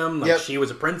kingdom. Like she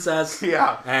was a princess.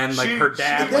 Yeah. And like her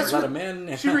dad let him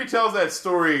in. She retells that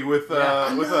story with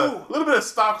a little bit of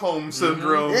Stockholm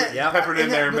syndrome peppered in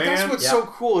there, man. That's what's so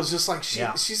cool is just like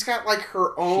she's got like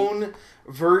her own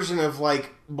version of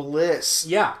like bliss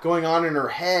going on in her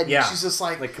head. Yeah. And she's just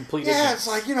like completely. Yeah, it's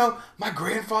like, my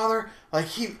grandfather, Like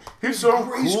he was so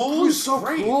cool. He was so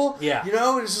great. cool. Yeah. You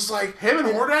know, it's just like him and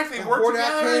Hordak. They worked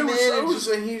together. Came in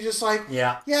and he's just like,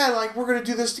 yeah, like we're gonna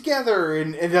do this together,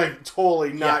 and like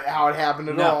totally not how it happened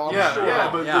at all. I'm yeah, sure.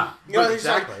 yeah, you know, he's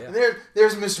like,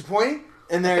 there's Mr. Pointy.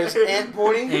 And there's Aunt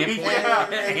Pointy, and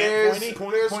there's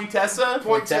Pointessa,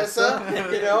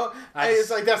 you know? And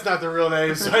it's like, that's not the real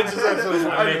name, so I just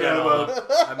I made that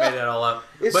all up.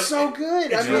 It's so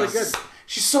good. It's really good.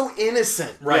 She's so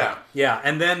innocent. Right. Yeah.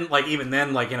 And then, like, even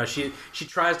then, like, you know, she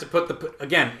tries to put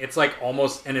again, it's like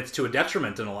almost, and it's to a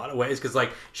detriment in a lot of ways, because,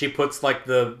 like, she puts, like,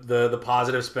 the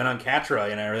positive spin on Catra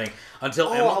and everything,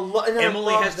 until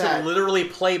Emily has to literally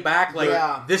play back,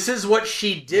 like, this is what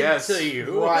she did to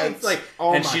you. Right. It's like,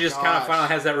 and she just kind of finally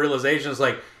has that realization. It's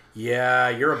like, yeah,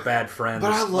 you're a bad friend.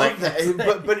 But I love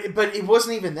that. But it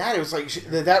wasn't even that. It was like, she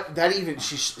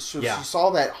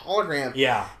saw that hologram.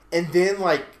 Yeah. And then,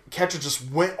 like, Catra just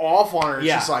went off on her, and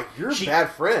she's like, "You're a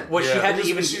bad friend." Well, she had to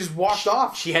she just walked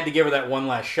off. She had to give her that one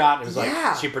last shot. It was like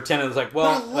she pretended. It was like,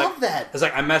 well, but I love that. It's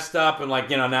like I messed up, and like,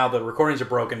 you know, now the recordings are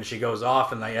broken. And she goes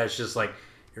off, and like, it's just like,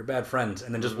 you're a bad friend,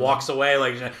 and then just walks away.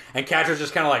 Like, and Catra's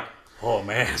just kind of like, oh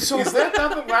man. So is that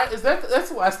not the right? That's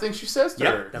the last thing she says to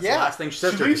her? That's the last thing she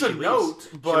says to her. Leaves a note,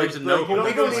 but she leaves a note, but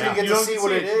we don't even get to see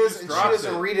what it is, and she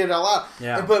doesn't read it out loud.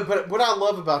 Yeah. But what I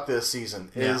love about this season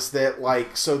is that,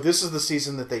 like, so this is the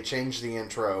season that they changed the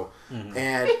intro,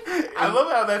 and I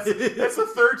love how that's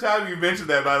the third time you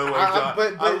mentioned that. By the way,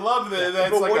 John. I love that.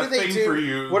 That's like a thing for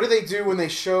you. What do they do when they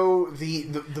show the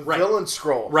villain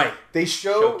scroll? Right. They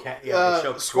show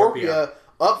Scorpia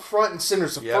up front and center.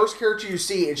 It's the first character you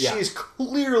see, and she is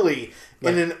clearly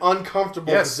in an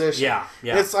uncomfortable position. Yeah.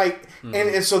 It's like,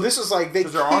 and so this is like, they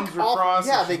kick her arms are off,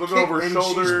 crossed, they kick over her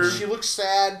shoulder. She looks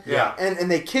sad. Yeah.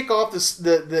 And they kick off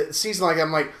the season like,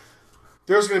 I'm like,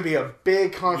 there's going to be a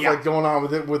big conflict going on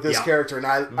with this character, and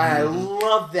I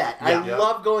love that. I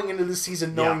love going into this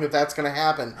season knowing that that's going to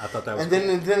happen. I thought that was cool.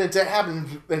 Then it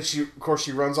happens, and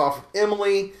she runs off with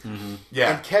Emily.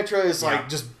 Yeah. And Catra is like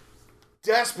just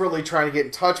desperately trying to get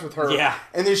in touch with her. Yeah.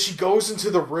 And then she goes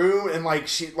into the room, and like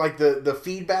the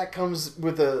feedback comes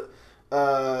with the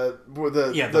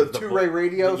two-way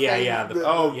radio thing.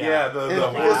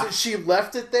 Wasn't she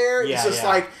left it there? It's just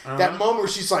like that moment where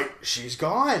she's like, she's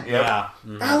gone. Yeah.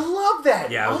 I love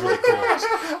that. Yeah, it was really cool.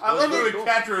 I love when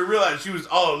Catra realized she was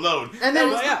all alone. And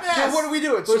then what are we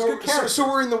doing? So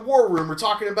we're in the war room. We're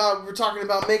talking about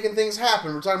making things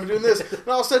happen. We're talking about doing this, and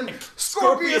all of a sudden,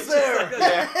 Scorpia's there.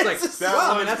 It's like,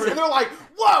 and they're like,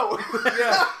 whoa.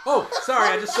 Yeah. Oh, sorry.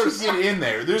 I just sort of get in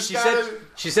there.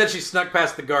 She said she snuck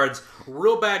past the guards.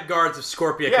 Real bad guards of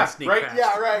Scorpia can sneak past.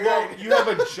 Yeah, right. You have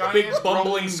a giant big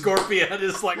bumbling Scorpia,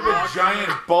 just like a giant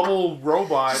bubble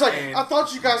robot. She's like, I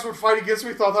thought you guys would fight against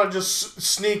me. Thought I'd just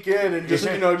sneak in and just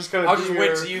kind of. I'll just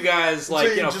wait till you guys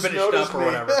finished up or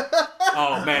whatever.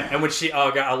 Oh man! And when she,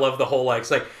 oh god, I love the whole it's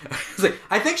like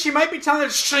I think she might be telling her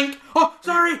to shrink. Oh,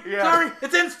 sorry,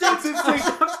 it's instinct.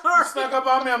 I'm sorry. Snuck up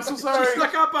on me. I'm so sorry. She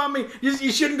snuck up on me.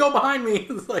 You shouldn't go behind me.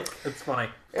 It's funny.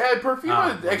 Yeah,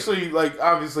 Perfuma actually,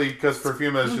 obviously, because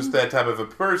Perfuma is just that type of a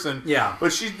person. Yeah.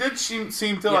 But she did seem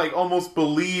to, almost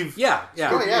believe... Yeah.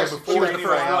 Before she was the first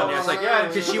one. Yeah, it's like,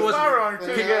 because she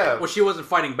wasn't... Well, she wasn't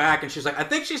fighting back, and she's like, I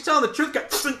think she's telling the truth.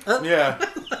 Yeah.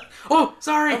 Oh,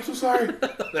 sorry. I'm so sorry.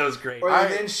 That was great.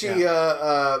 And then she...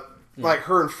 like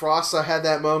her and Frosta had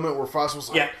that moment where Frosta was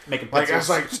like, making pincers. I was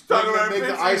like, make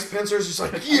the ice pincers. She's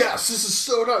like, yes, this is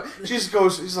so done. She just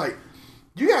goes, he's like,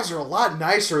 you guys are a lot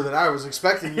nicer than I was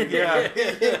expecting you to be.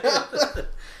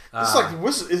 It's like,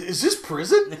 is this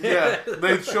prison? Yeah.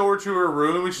 They show her to her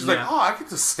room, and she's like, oh, I get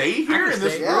to stay here in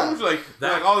this room? She's like,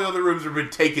 all the other rooms have been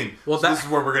taken. Well, so this is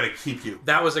where we're going to keep you.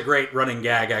 That was a great running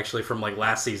gag, actually, from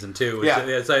last season, too.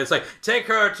 It's like, take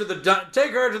her to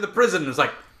the prison. It's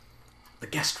like, the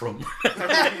guest room.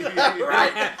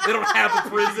 Right? They don't have a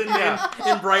prison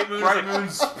in Bright Moon. Bright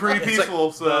Moon's pretty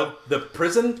peaceful. So the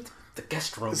prison, the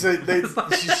guest room. So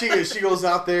she goes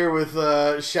out there with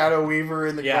Shadow Weaver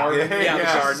in the garden.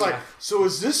 Garden. Like, so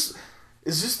is this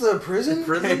the prison?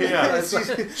 Yeah.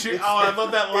 I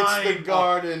love that line. It's the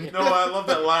garden. No, I love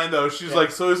that line though. She's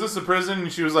like, so is this a prison?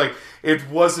 And she was like, it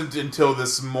wasn't until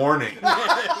this morning.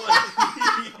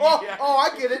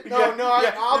 I get it.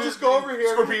 I'll just go over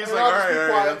here. Scorpion's like, all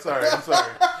right, I'm sorry.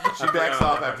 She backs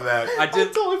off after that. I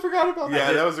totally forgot about that.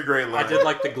 Yeah, that was a great line. I did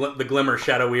like the Glimmer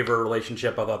Shadow Weaver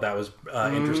relationship. I thought that was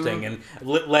interesting and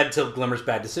led to Glimmer's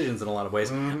bad decisions in a lot of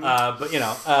ways. But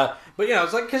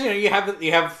it's like, because you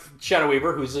have Shadow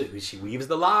Weaver she weaves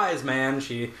the lies, man.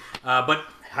 But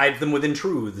hides them within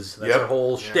truths. That's her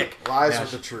whole shtick. Lies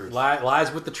with the truth.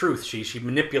 Lies with the truth. She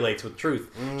manipulates with truth.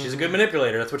 She's a good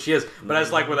manipulator. That's what she is. But I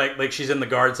just like when like she's in the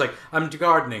garden. It's like, I'm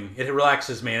gardening. It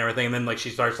relaxes me and everything. And then like she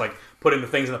starts like putting the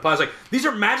things in the pot. It's like, these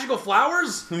are magical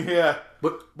flowers? Yeah.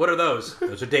 What are those?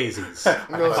 Those are daisies. I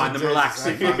find them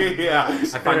relaxing. I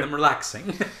find them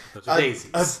relaxing. Those are daisies.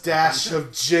 A dash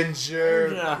of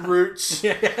ginger roots.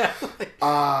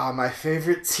 My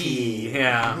favorite tea.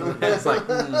 Yeah. It's like,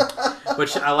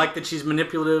 But I like that she's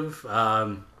manipulative.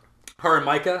 Her and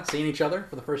Micah seeing each other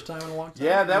for the first time in a long time.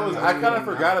 Yeah, that was. I kind of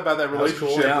forgot about that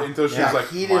relationship until she was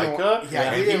like, Micah.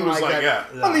 And he was like,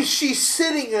 I mean, she's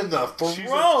sitting in the throne. She's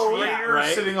a traitor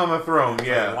sitting on the throne.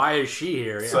 Yeah. Like, why is she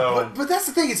here? So, but that's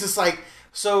the thing. It's just like,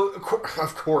 so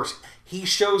of course he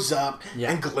shows up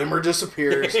and Glimmer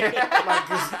disappears.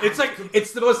 It's like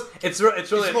it's the most. It's really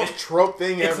the most trope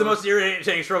thing ever. It's the most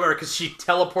irritating trope ever because she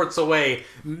teleports away,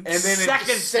 and then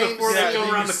seconds before they go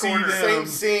around the corner. Same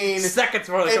scene. Seconds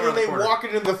before they go around the corner. And then they walk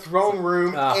into the throne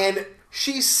room and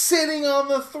she's sitting on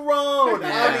the throne.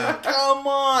 I mean, come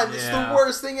on. It's the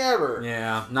worst thing ever.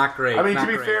 Yeah, not great. I mean, to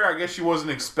be fair, I guess she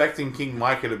wasn't expecting King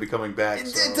Micah to be coming back.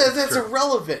 That's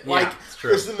irrelevant. Yeah, like,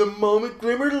 true. just in the moment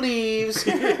Glimmer leaves,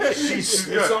 she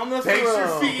sits on the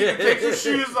throne. Takes her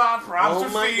shoes off, props her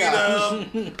feet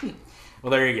up.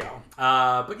 Well, there you go.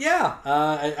 But yeah,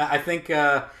 I think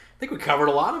we covered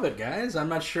a lot of it, guys. I'm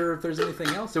not sure if there's anything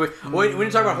else. We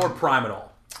didn't talk about Horde Prime at all.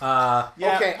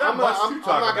 Okay, I'm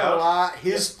not gonna lie.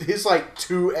 His like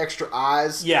 2 extra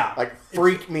eyes, like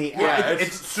freak me out. Yeah,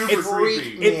 it's super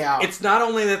freak me out. It's not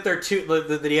only that they're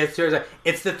that he has 2 eyes.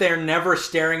 It's that they're never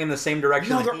staring in the same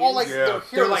direction. No, they're all like they're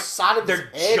here on the side of his head.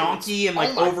 They're chonky and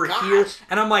like over here.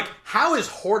 And I'm like, how is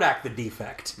Hordak the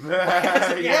defect?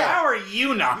 How are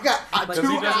you not? You got 2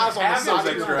 eyes on the side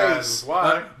of your face.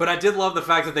 Why? But I did love the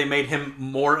fact that they made him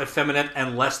more effeminate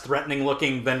and less threatening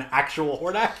looking than actual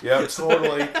Hordak. Yeah,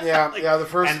 totally. Yeah, the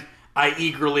first. And I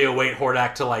eagerly await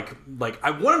Hordak to like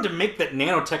I want him to make that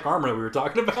nanotech armor that we were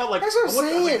talking about. Like, that's what I'm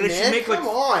saying, man. Make, Come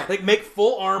on. Like make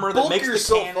full armor that makes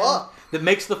the cannon. Up. That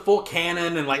makes the full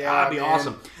cannon and like that'd be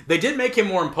awesome. They did make him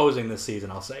more imposing this season,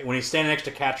 I'll say. When he's standing next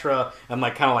to Katra and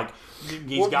like kind of like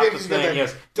he's got the thing,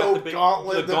 yes, dope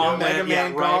gauntlet, the Mega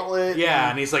Man gauntlet. Yeah,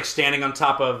 and he's like standing on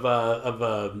top of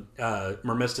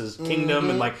Mermista's kingdom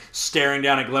and like staring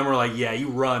down at Glimmer like, yeah, you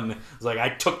run. It's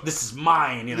like this is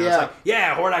mine, you know. It's like,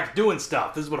 yeah, Hordak's doing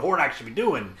stuff. This is what Hordak should be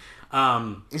doing.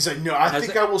 He's like, no, I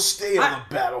think I will stay on the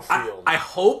battlefield. I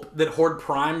hope that Horde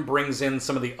Prime brings in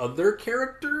some of the other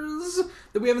characters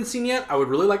that we haven't seen yet. I would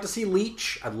really like to see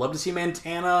Leech. I'd love to see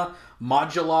Montana,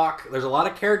 Modulok. There's a lot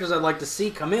of characters I'd like to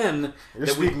see come in. You're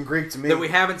speaking Greek to me. That we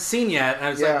haven't seen yet. And I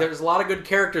was like, there's a lot of good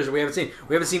characters that we haven't seen.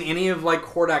 We haven't seen any of like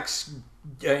Hordak's,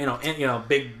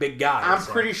 big guys. I'm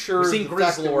pretty sure we've seen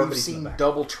Grizzlord, we've seen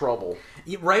Double Trouble.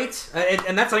 Right,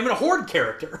 and that's not even a Horde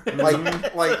character. Kind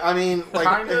of,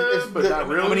 but not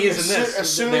really. I mean, he is in this.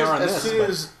 As soon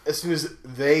as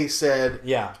they said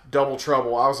Double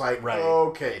Trouble, I was like,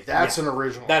 okay, that's an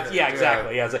original.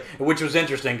 Exactly. Yeah, which was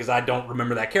interesting because I don't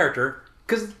remember that character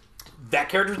because that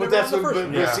character's never on the first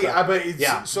one.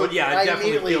 So I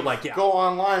definitely feel like go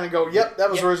online and go, yep, that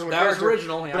was original. That was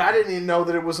original. Yeah. But I didn't even know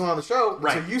that it wasn't on the show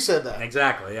until you said that.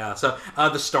 Exactly. Yeah. So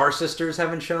the Star Sisters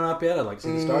haven't shown up yet. I'd like to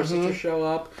see the Star Sisters show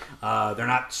up. They're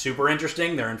not super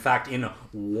interesting. They're in fact in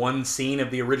one scene of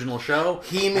the original show.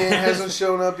 He-Man hasn't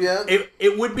shown up yet.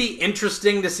 It would be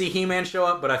interesting to see He-Man show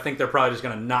up, but I think they're probably just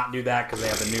going to not do that because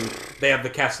they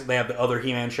have the other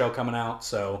He-Man show coming out.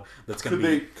 So that's going to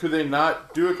be. Could they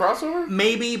not do a crossover?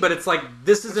 Maybe, but it's like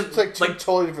this isn't it's like two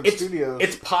totally different studios.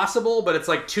 It's possible, but it's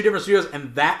like 2 different studios,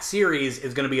 and that series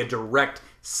is going to be a direct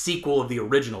sequel of the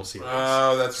original series.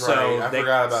 Oh, that's right. I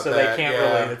forgot about that. So they can't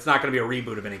really. It's not going to be a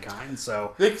reboot of any kind.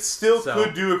 So they still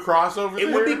could do a crossover.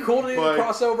 It would be cool to do a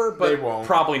crossover, but they won't.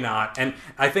 Probably not. And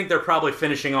I think they're probably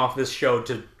finishing off this show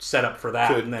to set up for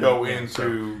that, and then go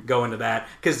into that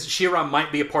because She-Ra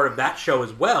might be a part of that show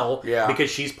as well. Yeah, because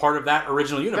she's part of that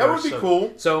original universe. That would be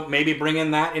cool. So maybe bring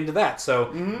in that into that.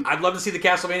 So I'd love to see the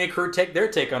Castlevania crew take their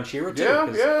take on She-Ra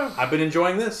too. Yeah. I've been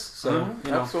enjoying this. So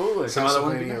absolutely, some other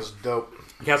one is dope.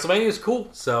 Castlevania is cool.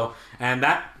 So, and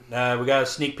that we got a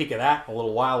sneak peek of that a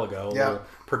little while ago. A little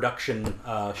production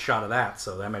shot of that.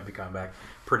 So that might be coming back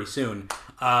pretty soon.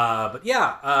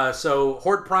 So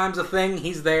Horde Prime's a thing.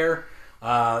 He's there.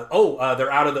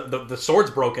 They're out of the sword's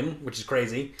broken, which is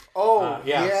crazy. Sword Oh,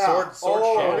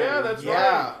 shattered. yeah, that's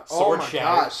right. Sword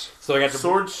shattered. Gosh. So they got to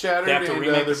Sword shattered, They have to and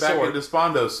remake they're the back sword. in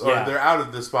Despondos, or they're out of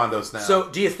Despondos now. So,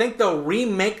 do you think they'll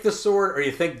remake the sword, or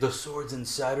you think the sword's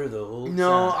inside her the whole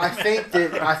No, time?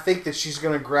 I think that she's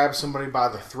gonna grab somebody by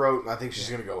the throat, and I think she's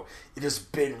gonna go, "It has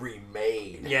been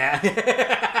remade." Yeah.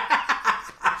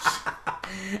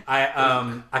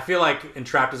 I feel like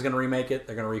Entrapta is going to remake it.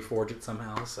 They're going to reforge it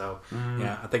somehow. So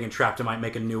yeah, I think Entrapta might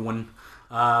make a new one.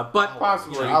 But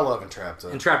possibly, I love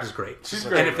Entrapta. Entrapta's great. She's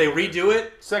great. And if they redo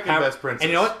it, Second best princess. And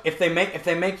you know what? If they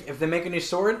make a new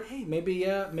sword, hey,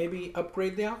 maybe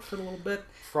upgrade the outfit a little bit.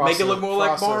 Make it look more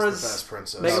like Mara's. The best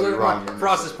princess. Make it look more.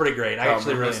 Frost is pretty great. I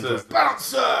actually really enjoy it.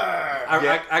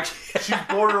 Bouncer. She's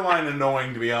borderline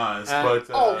annoying, to be honest. But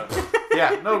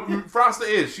Frosta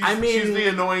is. She's the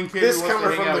annoying kid. This who wants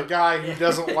coming to hang from the out. guy who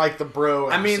doesn't like the bro.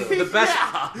 I mean, episode.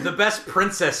 the best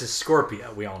princess is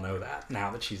Scorpia. We all know that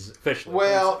now that she's officially.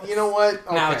 Well, you know what?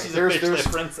 Okay, now that she's officially a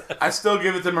princess. I still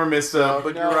give it to Mermista,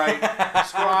 but you're right.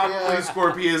 Probably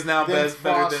Scorpia is now better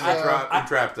than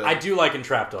Entrapta. I do like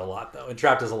Entrapta a lot, though.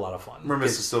 Entrapta's a lot of fun.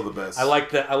 Mermista's still the best. I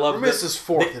like that. I love Mermista's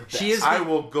fourth at best. She is. I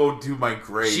will go to my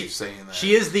grave saying that.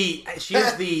 She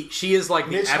is like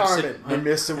the Mitch absent. Harmon.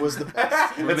 Mermista was the best.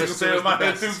 That's what I'm saying with my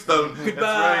tombstone.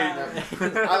 Goodbye. That's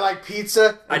right. I like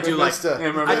pizza. I do like.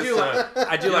 Mermista. I do You like.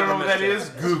 don't know what that is?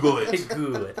 Google it.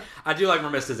 Google it. I do like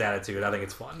Mermista's attitude. I think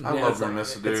it's fun. I love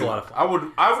Mermista, dude. It's a lot of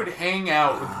fun. I would hang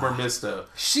out with Mermista.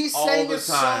 She all sang the a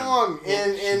time. song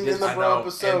in the bro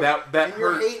episode. And that and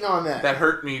you're hurt. hating on that. That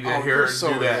hurt me to hear you're her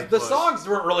so do that. The but- songs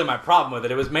weren't really my problem with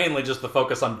it. It was mainly just the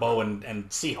focus on Bo and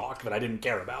Seahawk that I didn't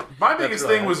care about. My biggest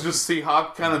thing was just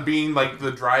Seahawk kind of being like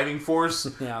the driving force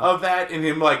of that, and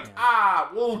him like,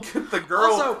 we'll get the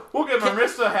girl, Also, we'll get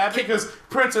Marissa happy because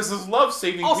princesses love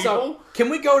saving people. Can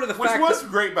we go to the Which fact was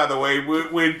that great, by the way,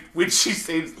 when she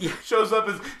shows up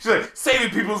and she's like, saving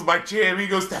people is my jam. He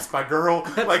goes, that's my girl.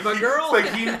 Like my girl.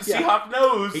 Seahawk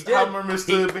knows how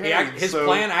Marissa behaves. His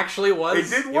plan actually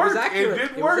was. It did work. It was accurate.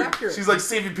 It did work. She's like,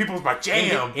 saving people is my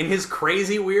jam. In his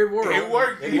crazy, weird world. It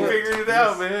worked. He figured it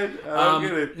out, man. I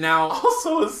get it. Now,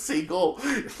 also a seagull.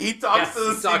 He talks to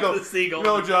the seagull. You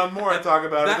know, John, the more I talk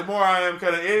about it, the more I am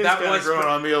kind of, it is kind of growing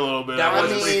on me a little bit. That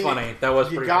was pretty funny. That was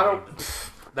pretty funny.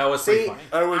 That was pretty funny.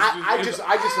 I just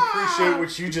appreciate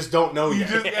what you just don't know yet.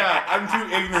 I'm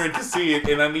too ignorant to see it,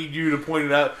 and I need you to point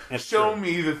it out. Show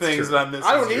me the things that I'm missing.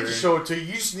 I don't need to show it to you.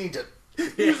 You just need to.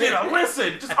 You need to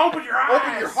listen. Just open your eyes.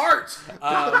 Open your heart.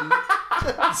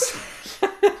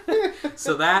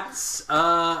 So that's,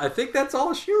 I think that's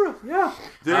all of She-Ra.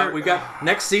 Yeah. We've got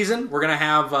next season. We're gonna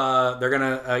have. They're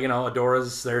gonna,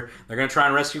 Adora's. They're gonna try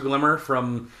and rescue Glimmer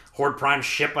from Horde Prime's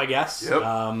ship, I guess.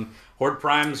 Yep. Horde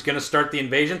Prime's gonna start the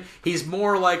invasion. He's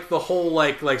more like the whole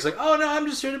like oh no, I'm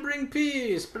just here to bring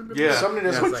peace. Yeah. Somebody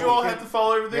doesn't. But you all have to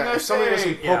follow everything I if somebody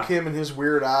say. doesn't poke him in his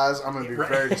weird eyes, I'm gonna be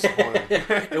very disappointed.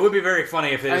 It would be very funny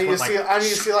if they just went like. I need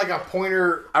to see like a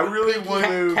pointer. I really want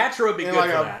to. Catra would be good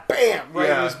like for a that. Bam! Right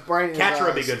in his brain. Catra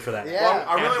would be good for that. Yeah. Well,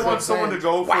 I really want someone to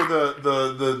go for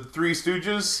the Three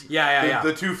Stooges. Yeah.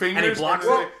 The two fingers. And he blocks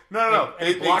it. it. No. And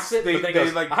he blocks it, but then They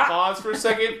goes, like aha! pause for a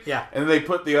second. Yeah. And they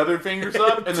put the other fingers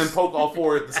up and then poke all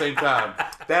four at the same time.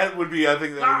 That would be, I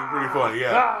think that would be pretty funny.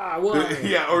 Yeah.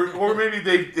 Yeah. Or maybe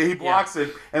he blocks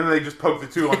it and then they just poke the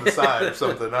two on the side or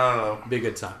something. I don't know. Be a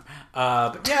good time.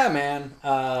 But yeah, man.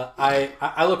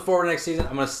 I look forward to next season.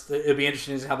 It'll be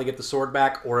interesting to see how they get the sword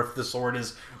back, or if the sword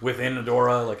is within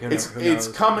Adora. Like who knows? It's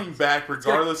coming back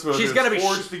regardless of she's gonna be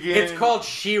forged again. It's called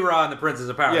She-Ra and the Princess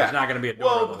of Power. Yeah. It's not gonna be Adora.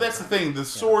 Well, that's the thing. The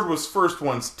sword was first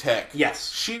one's tech.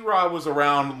 Yes. She-Ra was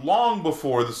around long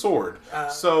before the sword. I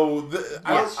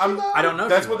don't know.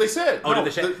 That's what they said. Oh, did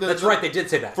they say? That's right. They did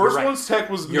say that. First You're right. one's tech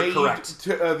was You're made. correct.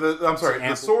 I'm sorry.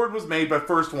 The sword was made by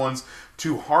first ones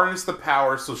to harness the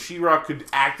power so She-Ra could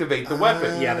activate the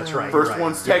weapon. Yeah, that's right. First right.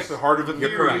 one's tech, the heart of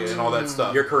Etheria, correct. and all that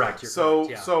stuff. You're correct. So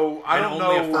I don't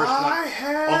know. I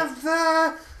have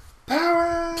the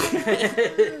power.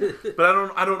 But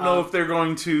I don't know if they're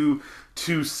going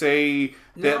to say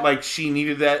that like she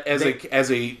needed that as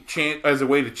a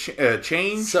way to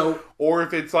change. So, or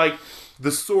if it's like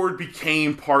the sword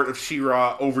became part of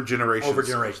She-Ra over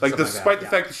generations. Like despite the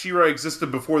fact that She-Ra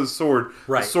existed before the sword,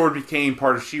 the sword became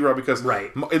part of She-Ra because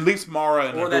at least Mara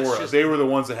and Adora, they were the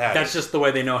ones that had it. That's just the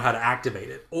way they know how to activate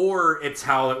it. Or it's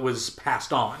how it was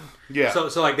passed on. Yeah.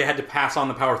 So like they had to pass on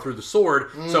the power through the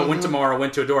sword. So it went to Mara,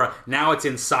 went to Adora. Now it's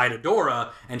inside Adora,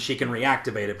 and she can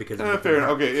reactivate it because of fair enough.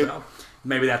 Okay.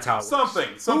 maybe that's how it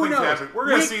works. Something's happening. We're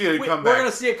going to see it come back. We're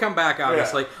going to see it come back,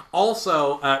 obviously. Yeah.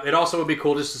 Also, it also would be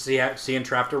cool just to see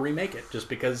Entrapta remake it, just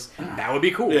because that would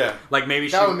be cool. Yeah. Like maybe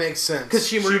that would make sense. Because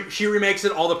she remakes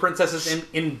it, all the princesses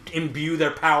imbue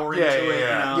their power into it.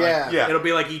 Yeah. It'll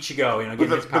be like Ichigo,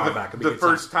 getting his power back. The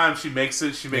first time she makes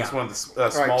it, she makes one of the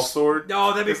small sword.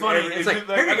 Oh, that'd be funny. It's like,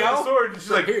 here you go. Sword. She's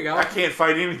like, here you go. I can't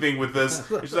fight anything with this.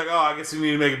 She's like, I guess you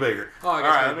need to make it bigger. All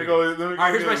right, let me go. All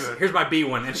right, here's my B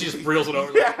one, and she just reels it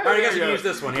over. All right, I guess you can use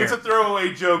this one here. It's a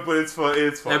throwaway joke, but it's fun.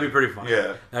 That'd be pretty funny.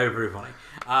 Yeah, that'd be pretty funny.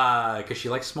 Because she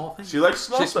likes small things. She likes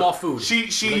small food.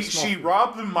 She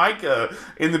robbed Micah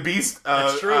in the Beast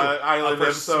Island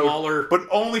episode. Smaller, but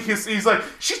only he's like,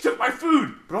 she took my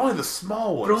food, but only the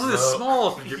small ones. But only the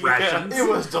small rations. It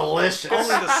was delicious. Only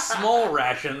the small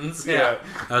rations. Yeah,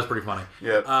 that was pretty funny.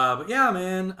 Yeah, but yeah,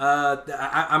 man,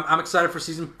 I'm excited for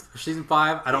season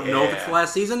 5. I don't know if it's the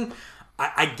last season.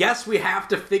 I guess we have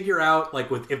to figure out, like,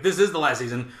 if this is the last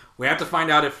season, we have to find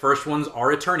out if first ones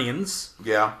are Eternians.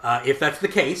 Yeah. If that's the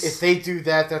case. If they do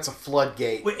that, that's a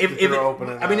floodgate.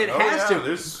 It has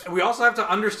to. We also have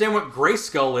to understand what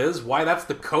Grayskull is, why that's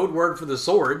the code word for the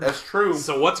sword. That's true.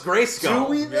 So what's Grayskull?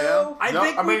 Do we, though? I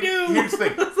think we do. Here's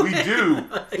the thing. We do.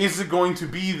 Is it going to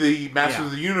be the Master of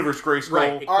the Universe Grayskull?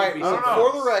 Right. All right,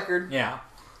 for the record. Yeah.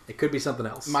 It could be something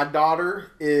else. My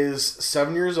daughter is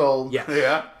 7 years old.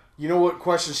 Yeah. You know what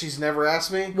question she's never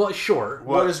asked me? Well, sure.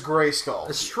 What is Grayskull?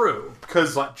 It's true.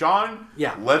 Because, John,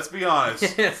 let's be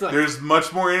honest, there's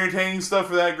much more entertaining stuff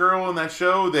for that girl in that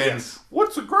show than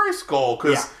what's a Grayskull?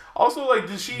 Because also, like,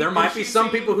 there might be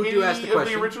some people who do ask the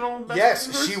question. The original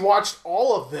yes, she watched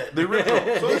all of it. The original.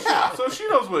 So she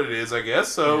knows what it is, I guess.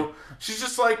 So she's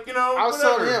just like, I was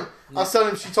telling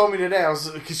him, she told me today,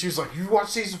 because she was like, you watched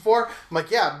season 4? I'm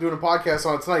like, yeah, I'm doing a podcast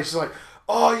on it tonight. She's like,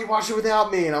 oh, you watched it without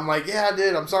me. And I'm like, yeah, I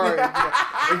did. I'm sorry.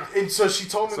 and so she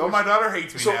told me. So my daughter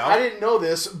hates me now. I didn't know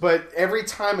this, but every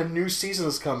time a new season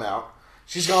has come out,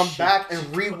 she's gone back and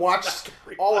rewatched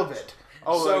all of it.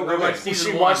 Oh, so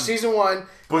she watched season 1,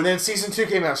 and then season 2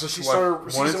 came out, so she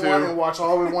started season 1 and watched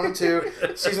all the way 1 and 2.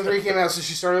 Season 3 came out, so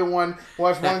she started 1,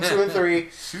 watched 1, 2, and 3.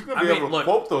 She's gonna be able to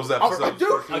quote those episodes.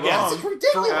 It's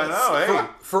ridiculous. I know, hey.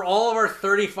 For all of our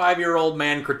 35-year-old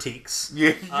man critiques, for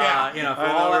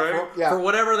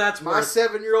whatever that's worth. My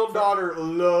 7-year-old daughter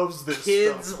loves this.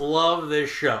 Kids love this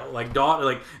show. Like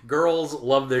girls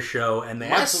love this show, and they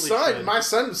my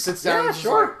son sits down. and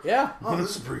oh,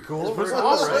 this is pretty cool. This is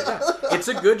awesome. It's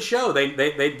a good show. They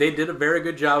did a very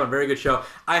good job, a very good show.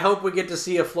 I hope we get to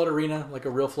see a Flutterina, like a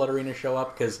real Flutterina, show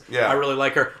up, because I really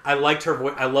like her. I liked her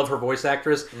voice. I love her voice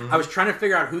actress. I was trying to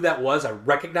figure out who that was. I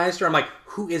recognized her. I'm like,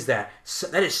 who is that?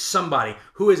 That is somebody.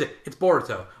 Who is it? It's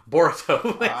Boruto.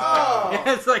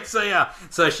 It's like,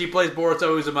 so she plays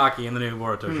Boruto Uzumaki in the new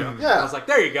Boruto show. Yeah. I was like,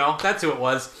 there you go. That's who it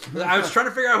was. I was trying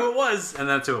to figure out who it was, and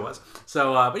that's who it was.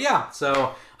 So, I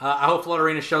hope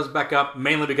Flutterina shows back up,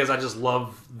 mainly because I just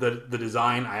love the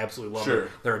design. I absolutely love it.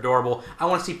 They're adorable. I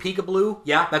want to see Peekaboo.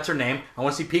 Yeah, that's her name. I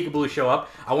want to see Peekaboo show up.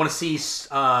 I want to see,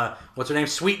 what's her name?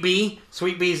 Sweet Bee.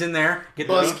 Sweet Bee's in there.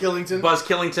 Buzz Killington. Buzz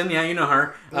Killington. Yeah, you know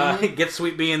her. Get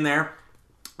Sweet Bee in there.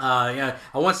 I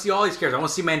want to see all these characters. I want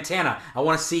to see Montana. I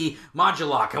want to see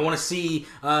Modulok. I want to see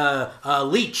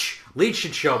Leech. Leech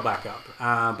should show back up.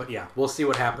 But yeah, we'll see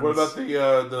what happens. What about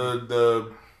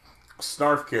the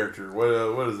Snarf character?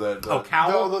 What is that? Cowl.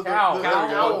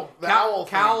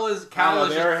 Cowl is. They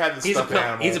already had the stuffed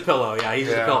animal. He's a pillow. Yeah, he's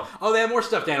a pillow. Oh, they had more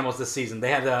stuffed animals this season.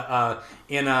 They had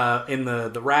in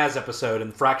the Raz episode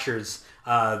in Fractures.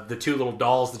 The 2 little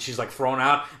dolls that she's like throwing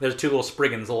out. There's 2 little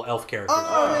Spriggans, little elf characters.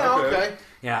 Oh, okay.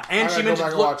 Yeah, and she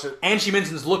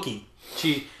mentions Lookie.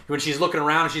 When she's looking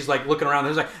around, and she's like looking around,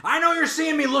 there's like, I know you're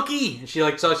seeing me, Lookie, and she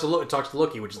like talks to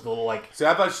Lookie, which is the little like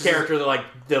character that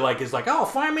is like, oh,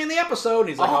 find me in the episode. And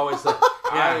he's like always like,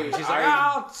 she's like,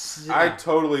 I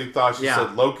totally thought she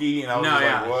said Loki, and I was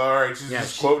like, well, all right, she's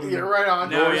just quoting. You're right on.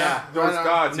 Those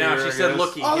gods. No, she said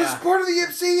Lookie. Oh, this is part of the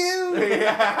MCU.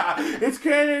 Yeah, it's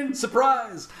canon.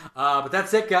 Surprise. But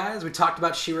that's it, guys. We talked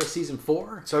about She-Ra season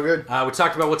 4. So good. We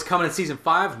talked about what's coming in season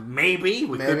 5. Maybe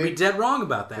we could be dead wrong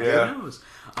about that. Yeah. Who knows?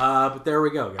 But there we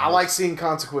go, guys. I like seeing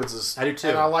consequences. I do too.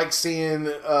 And I like seeing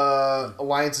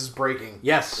alliances breaking.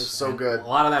 Yes. It's so good. A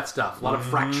lot of that stuff. A lot of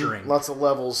fracturing. Lots of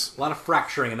levels. A lot of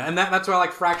fracturing. And that's why I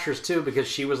like Fractures too, because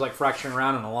she was like fracturing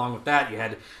around, and along with that you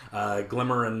had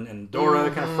Glimmer and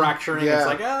Dora kind of fracturing. Yeah. It's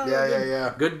like,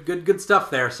 yeah. Good stuff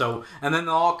there. So, and then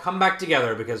they'll all come back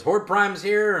together because Horde Prime's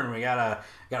here, and we gotta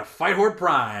fight Horde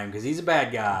Prime because he's a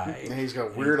bad guy. And he's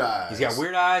got weird eyes. He's got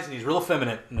weird eyes, and he's real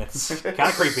effeminate, and it's kind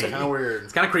of creepy. Kind of weird.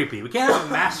 It's kind of creepy. We can't have a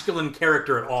masculine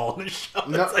character at all in this show.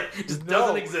 No, it's like, it just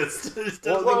doesn't exist. It just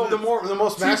doesn't Well, exist. the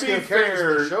most masculine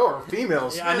characters in the show are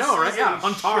females. Yeah, I know, right? Yeah,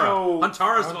 Huntara.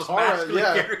 Huntara's the most masculine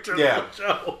character in the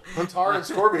show. Huntara and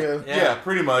Scorpio. Yeah,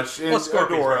 pretty much. And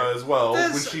Adora as well,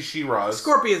 when she's She-Ra.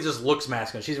 Scorpio just looks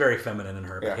masculine. She's very feminine in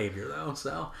her behavior, though,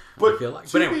 so but I feel like.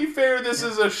 To be fair, this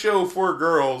is a show for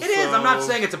girls. It is. I'm not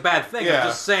saying it's a bad thing. I'm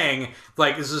just saying,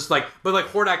 like, it's just like, but like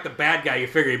Hordak the bad guy, you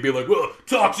figure he'd be like, well,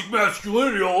 toxic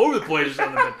masculinity all over the place.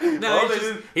 No,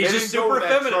 he's just super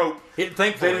feminine.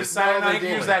 Thankfully, they decided not to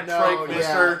use that trope,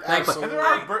 Mister. Thankfully, and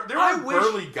there are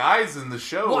burly guys in the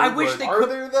show. Well, I wish they could. Are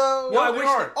there though? Well, I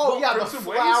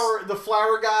wish. The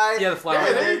flower guy. Yeah, the flower.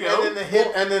 Yeah, there you go.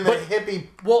 And then the hippie.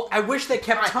 Well, I wish they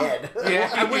kept tongue.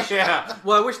 Yeah,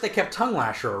 Well, I wish they kept Tongue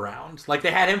Lasher around. Like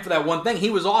they had him for that one thing. He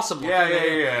was awesome.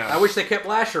 Yeah. I wish they kept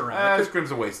Lasher around. It's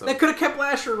Crimson Waste. Though. They could have kept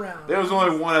Lasher around. There was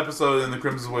only one episode in the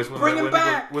Crimson Waste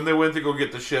when they went to go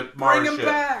get the ship. Bring him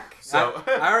back. So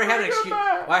I already had an excuse.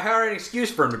 I had an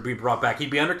excuse for him to be brought back.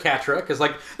 He'd be under Catra because,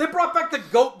 like, they brought back the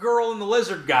goat girl and the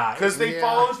lizard guy. Because they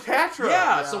followed Catra.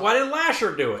 Yeah, so why didn't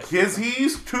Lasher do it? Because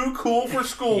he's too cool for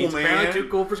school, he's man. Apparently too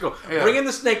cool for school. Yeah. Bring in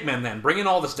the Snake Men then. Bring in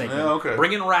all the Snake Men. Okay.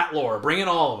 Bring in Ratlore. Bring in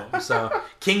all of them. So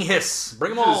King Hiss.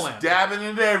 Bring them all in. Dabbing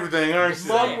into everything, aren't you?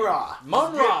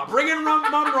 Mun-Ra. Bring in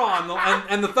Mun-Ra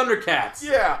and the Thundercats.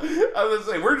 Yeah, I was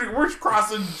gonna say we're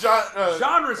crossing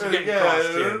genres are getting crossed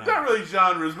here. Not really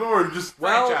genres, but we're just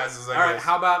franchises. I guess. All right,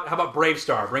 how about Brave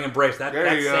Star? Bring in Brave Star.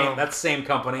 That's same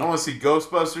company. I want to see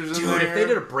Ghostbusters in there. Dude, if they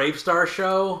did a Brave Star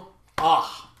show,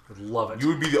 I'd love it. You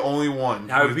would be the only one.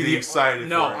 I would be excited.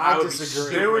 No, for it. I would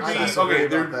disagree. There would be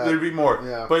there'd be more.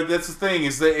 Yeah. But that's the thing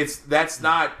is that that's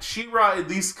not She-Ra. At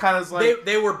least kind of like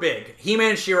they were big.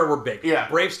 He-Man and She-Ra were big. Yeah.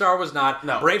 Brave Star was not.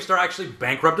 No. Brave Star actually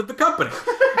bankrupted the company.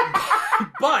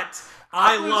 But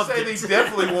I loved it. They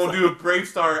definitely won't do a Brave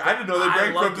Star. I didn't know they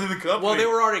bankrupted the company. Well, they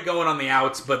were already going on the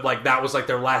outs, but like that was like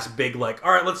their last big like.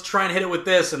 All right, let's try and hit it with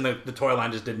this, and the toy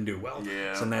line just didn't do well.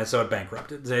 Yeah. So it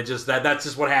bankrupted. It just that's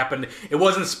just what happened. It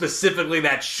wasn't specifically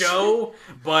that show,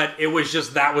 but it was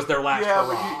just that was their last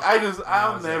hurrah.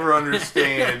 I'll never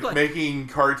understand making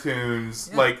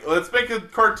cartoons. Like, let's make a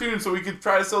cartoon so we could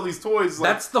try to sell these toys.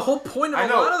 Like, that's the whole point of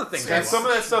a lot of the things. And some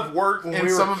of that stuff worked,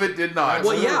 and some of it did not.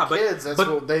 Well, yeah, but kids, that's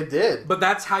what they did. But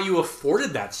that's how you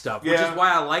afforded that stuff, which is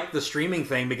why I like the streaming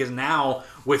thing, because now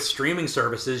with streaming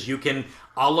services you can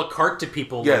a la carte to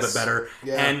people a little bit better,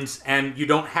 and you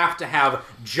don't have to have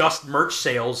just merch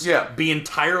sales be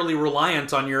entirely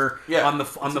reliant on your on the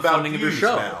funding of your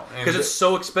show, because it's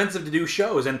so expensive to do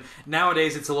shows, and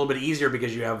nowadays it's a little bit easier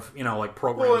because you have like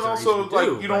programs. Well, and also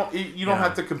like you don't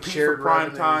have to compete for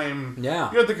prime time.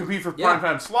 Yeah, you have to compete for prime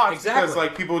time slots because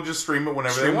like people just stream it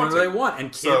whenever they want.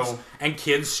 And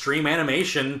kids stream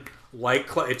animation like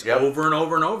it's over and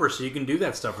over and over, so you can do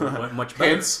that stuff much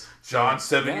better. Hence, John's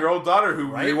 7-year-old daughter who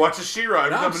rewatches She-Ra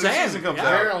every time the new season comes out.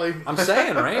 Apparently. I'm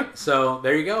saying, right? So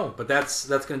there you go. But that's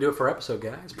going to do it for our episode,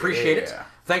 guys. Appreciate it.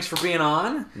 Thanks for being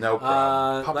on. No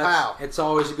problem. It's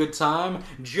always a good time.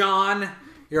 John,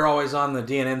 you're always on the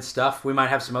DNN stuff. We might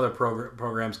have some other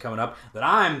programs coming up that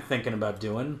I'm thinking about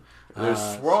doing. They're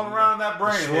swirling around in that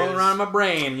brain. Swirling around in my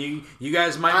brain. You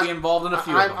guys might be involved in a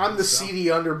few of them. I'm the seedy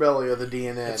underbelly of the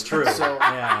DNN. It's true. So,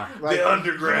 like, the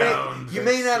underground. You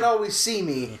may not always see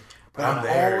me, but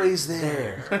I'm always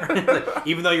there.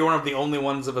 Even though you're one of the only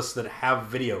ones of us that have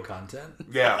video content.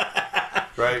 Yeah.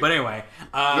 Right. But anyway.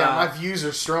 My views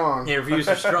are strong. Your views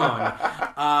are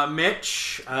strong.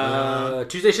 Mitch.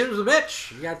 Tuesday Ships with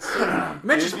Mitch. You got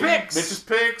Mitch's Picks. Mitch's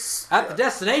Picks. At the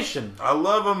destination. I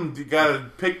love them. You got to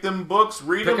pick them books,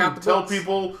 read them, and tell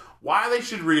people why they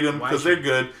should read them, because they're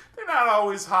good. They're not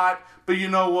always hot, but you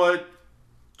know what?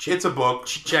 It's a book.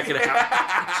 Check it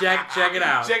out. check it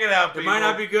out. Check it out, people. It might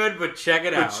not be good, but check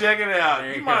it out. But check it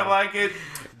out. You might like it.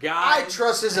 Guys. I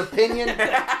trust his opinion.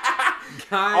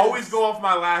 Guys. Always go off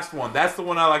my last one. That's the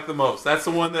one I like the most. That's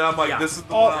the one that I'm like, this is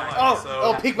the one I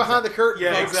like. Peek behind the curtain.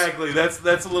 Yeah, exactly. That's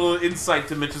a little insight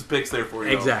to Mitch's Picks there for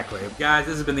you. Exactly. Guys,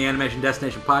 this has been the Animation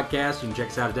Destination Podcast. You can check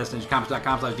us out at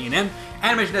destinationcomics.com/DNN,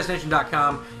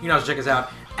 animationdestination.com. You can also check us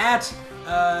out at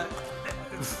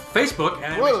Facebook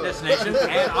at Animation Destination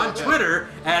and on Twitter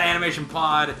at Animation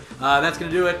Pod. That's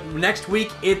going to do it. Next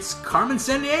week, it's Carmen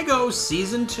Sandiego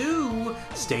Season 2.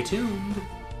 Stay tuned.